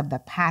hearts of the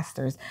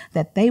pastors,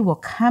 that they will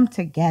come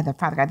together,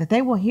 Father God, that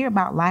they will hear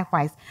about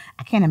LifeWise.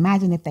 I can't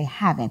imagine if they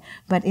haven't,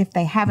 but if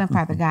they haven't,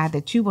 Father God,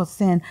 that you will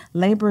send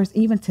laborers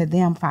even to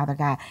them, Father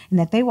God, and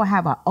that they will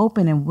have an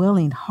open and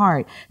willing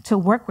heart to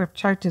work with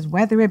churches,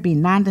 whether it be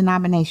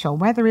non-denominational,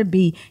 whether it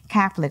be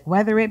Catholic,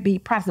 whether it be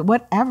Protestant,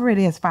 whatever it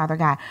is, Father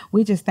God.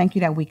 We just thank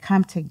you that we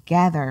come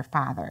together,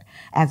 Father,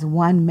 as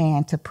one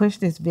man to push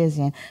this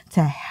vision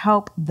to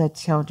help the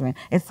children.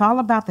 It's all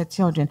about the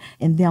children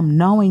and them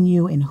knowing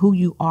you and who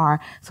you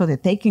are so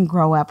that they can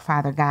grow up,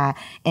 Father God,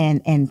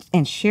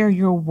 and share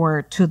your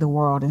word to the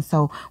world. And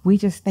so we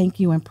just thank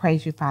you and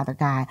praise you, Father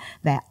God,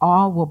 that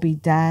all will be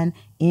done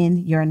in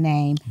your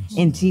name,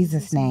 in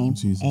Jesus' name.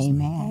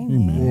 Amen.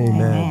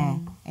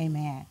 Amen.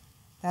 Amen.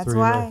 That's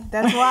why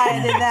I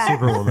did that.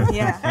 Superwoman.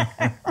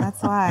 Yeah,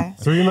 that's why.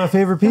 3 of my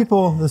favorite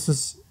people. This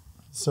is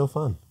so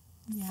fun.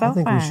 So I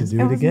think fun. we should do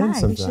it was again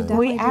nice. sometime. We should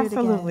definitely We do it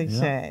absolutely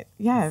again. should.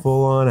 Yes.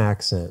 Full on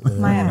accent.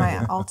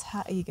 My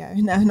alter ego.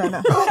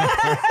 No.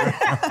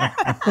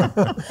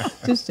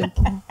 Just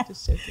joking.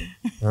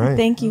 All right.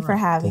 Thank you for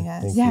having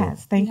Thank us. you.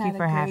 Yes. Thank We you had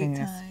for a having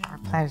great us. time. Our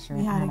pleasure.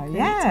 We had a great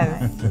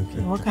Yes.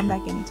 time. We'll come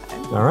back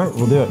anytime. All right.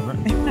 We'll do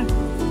it.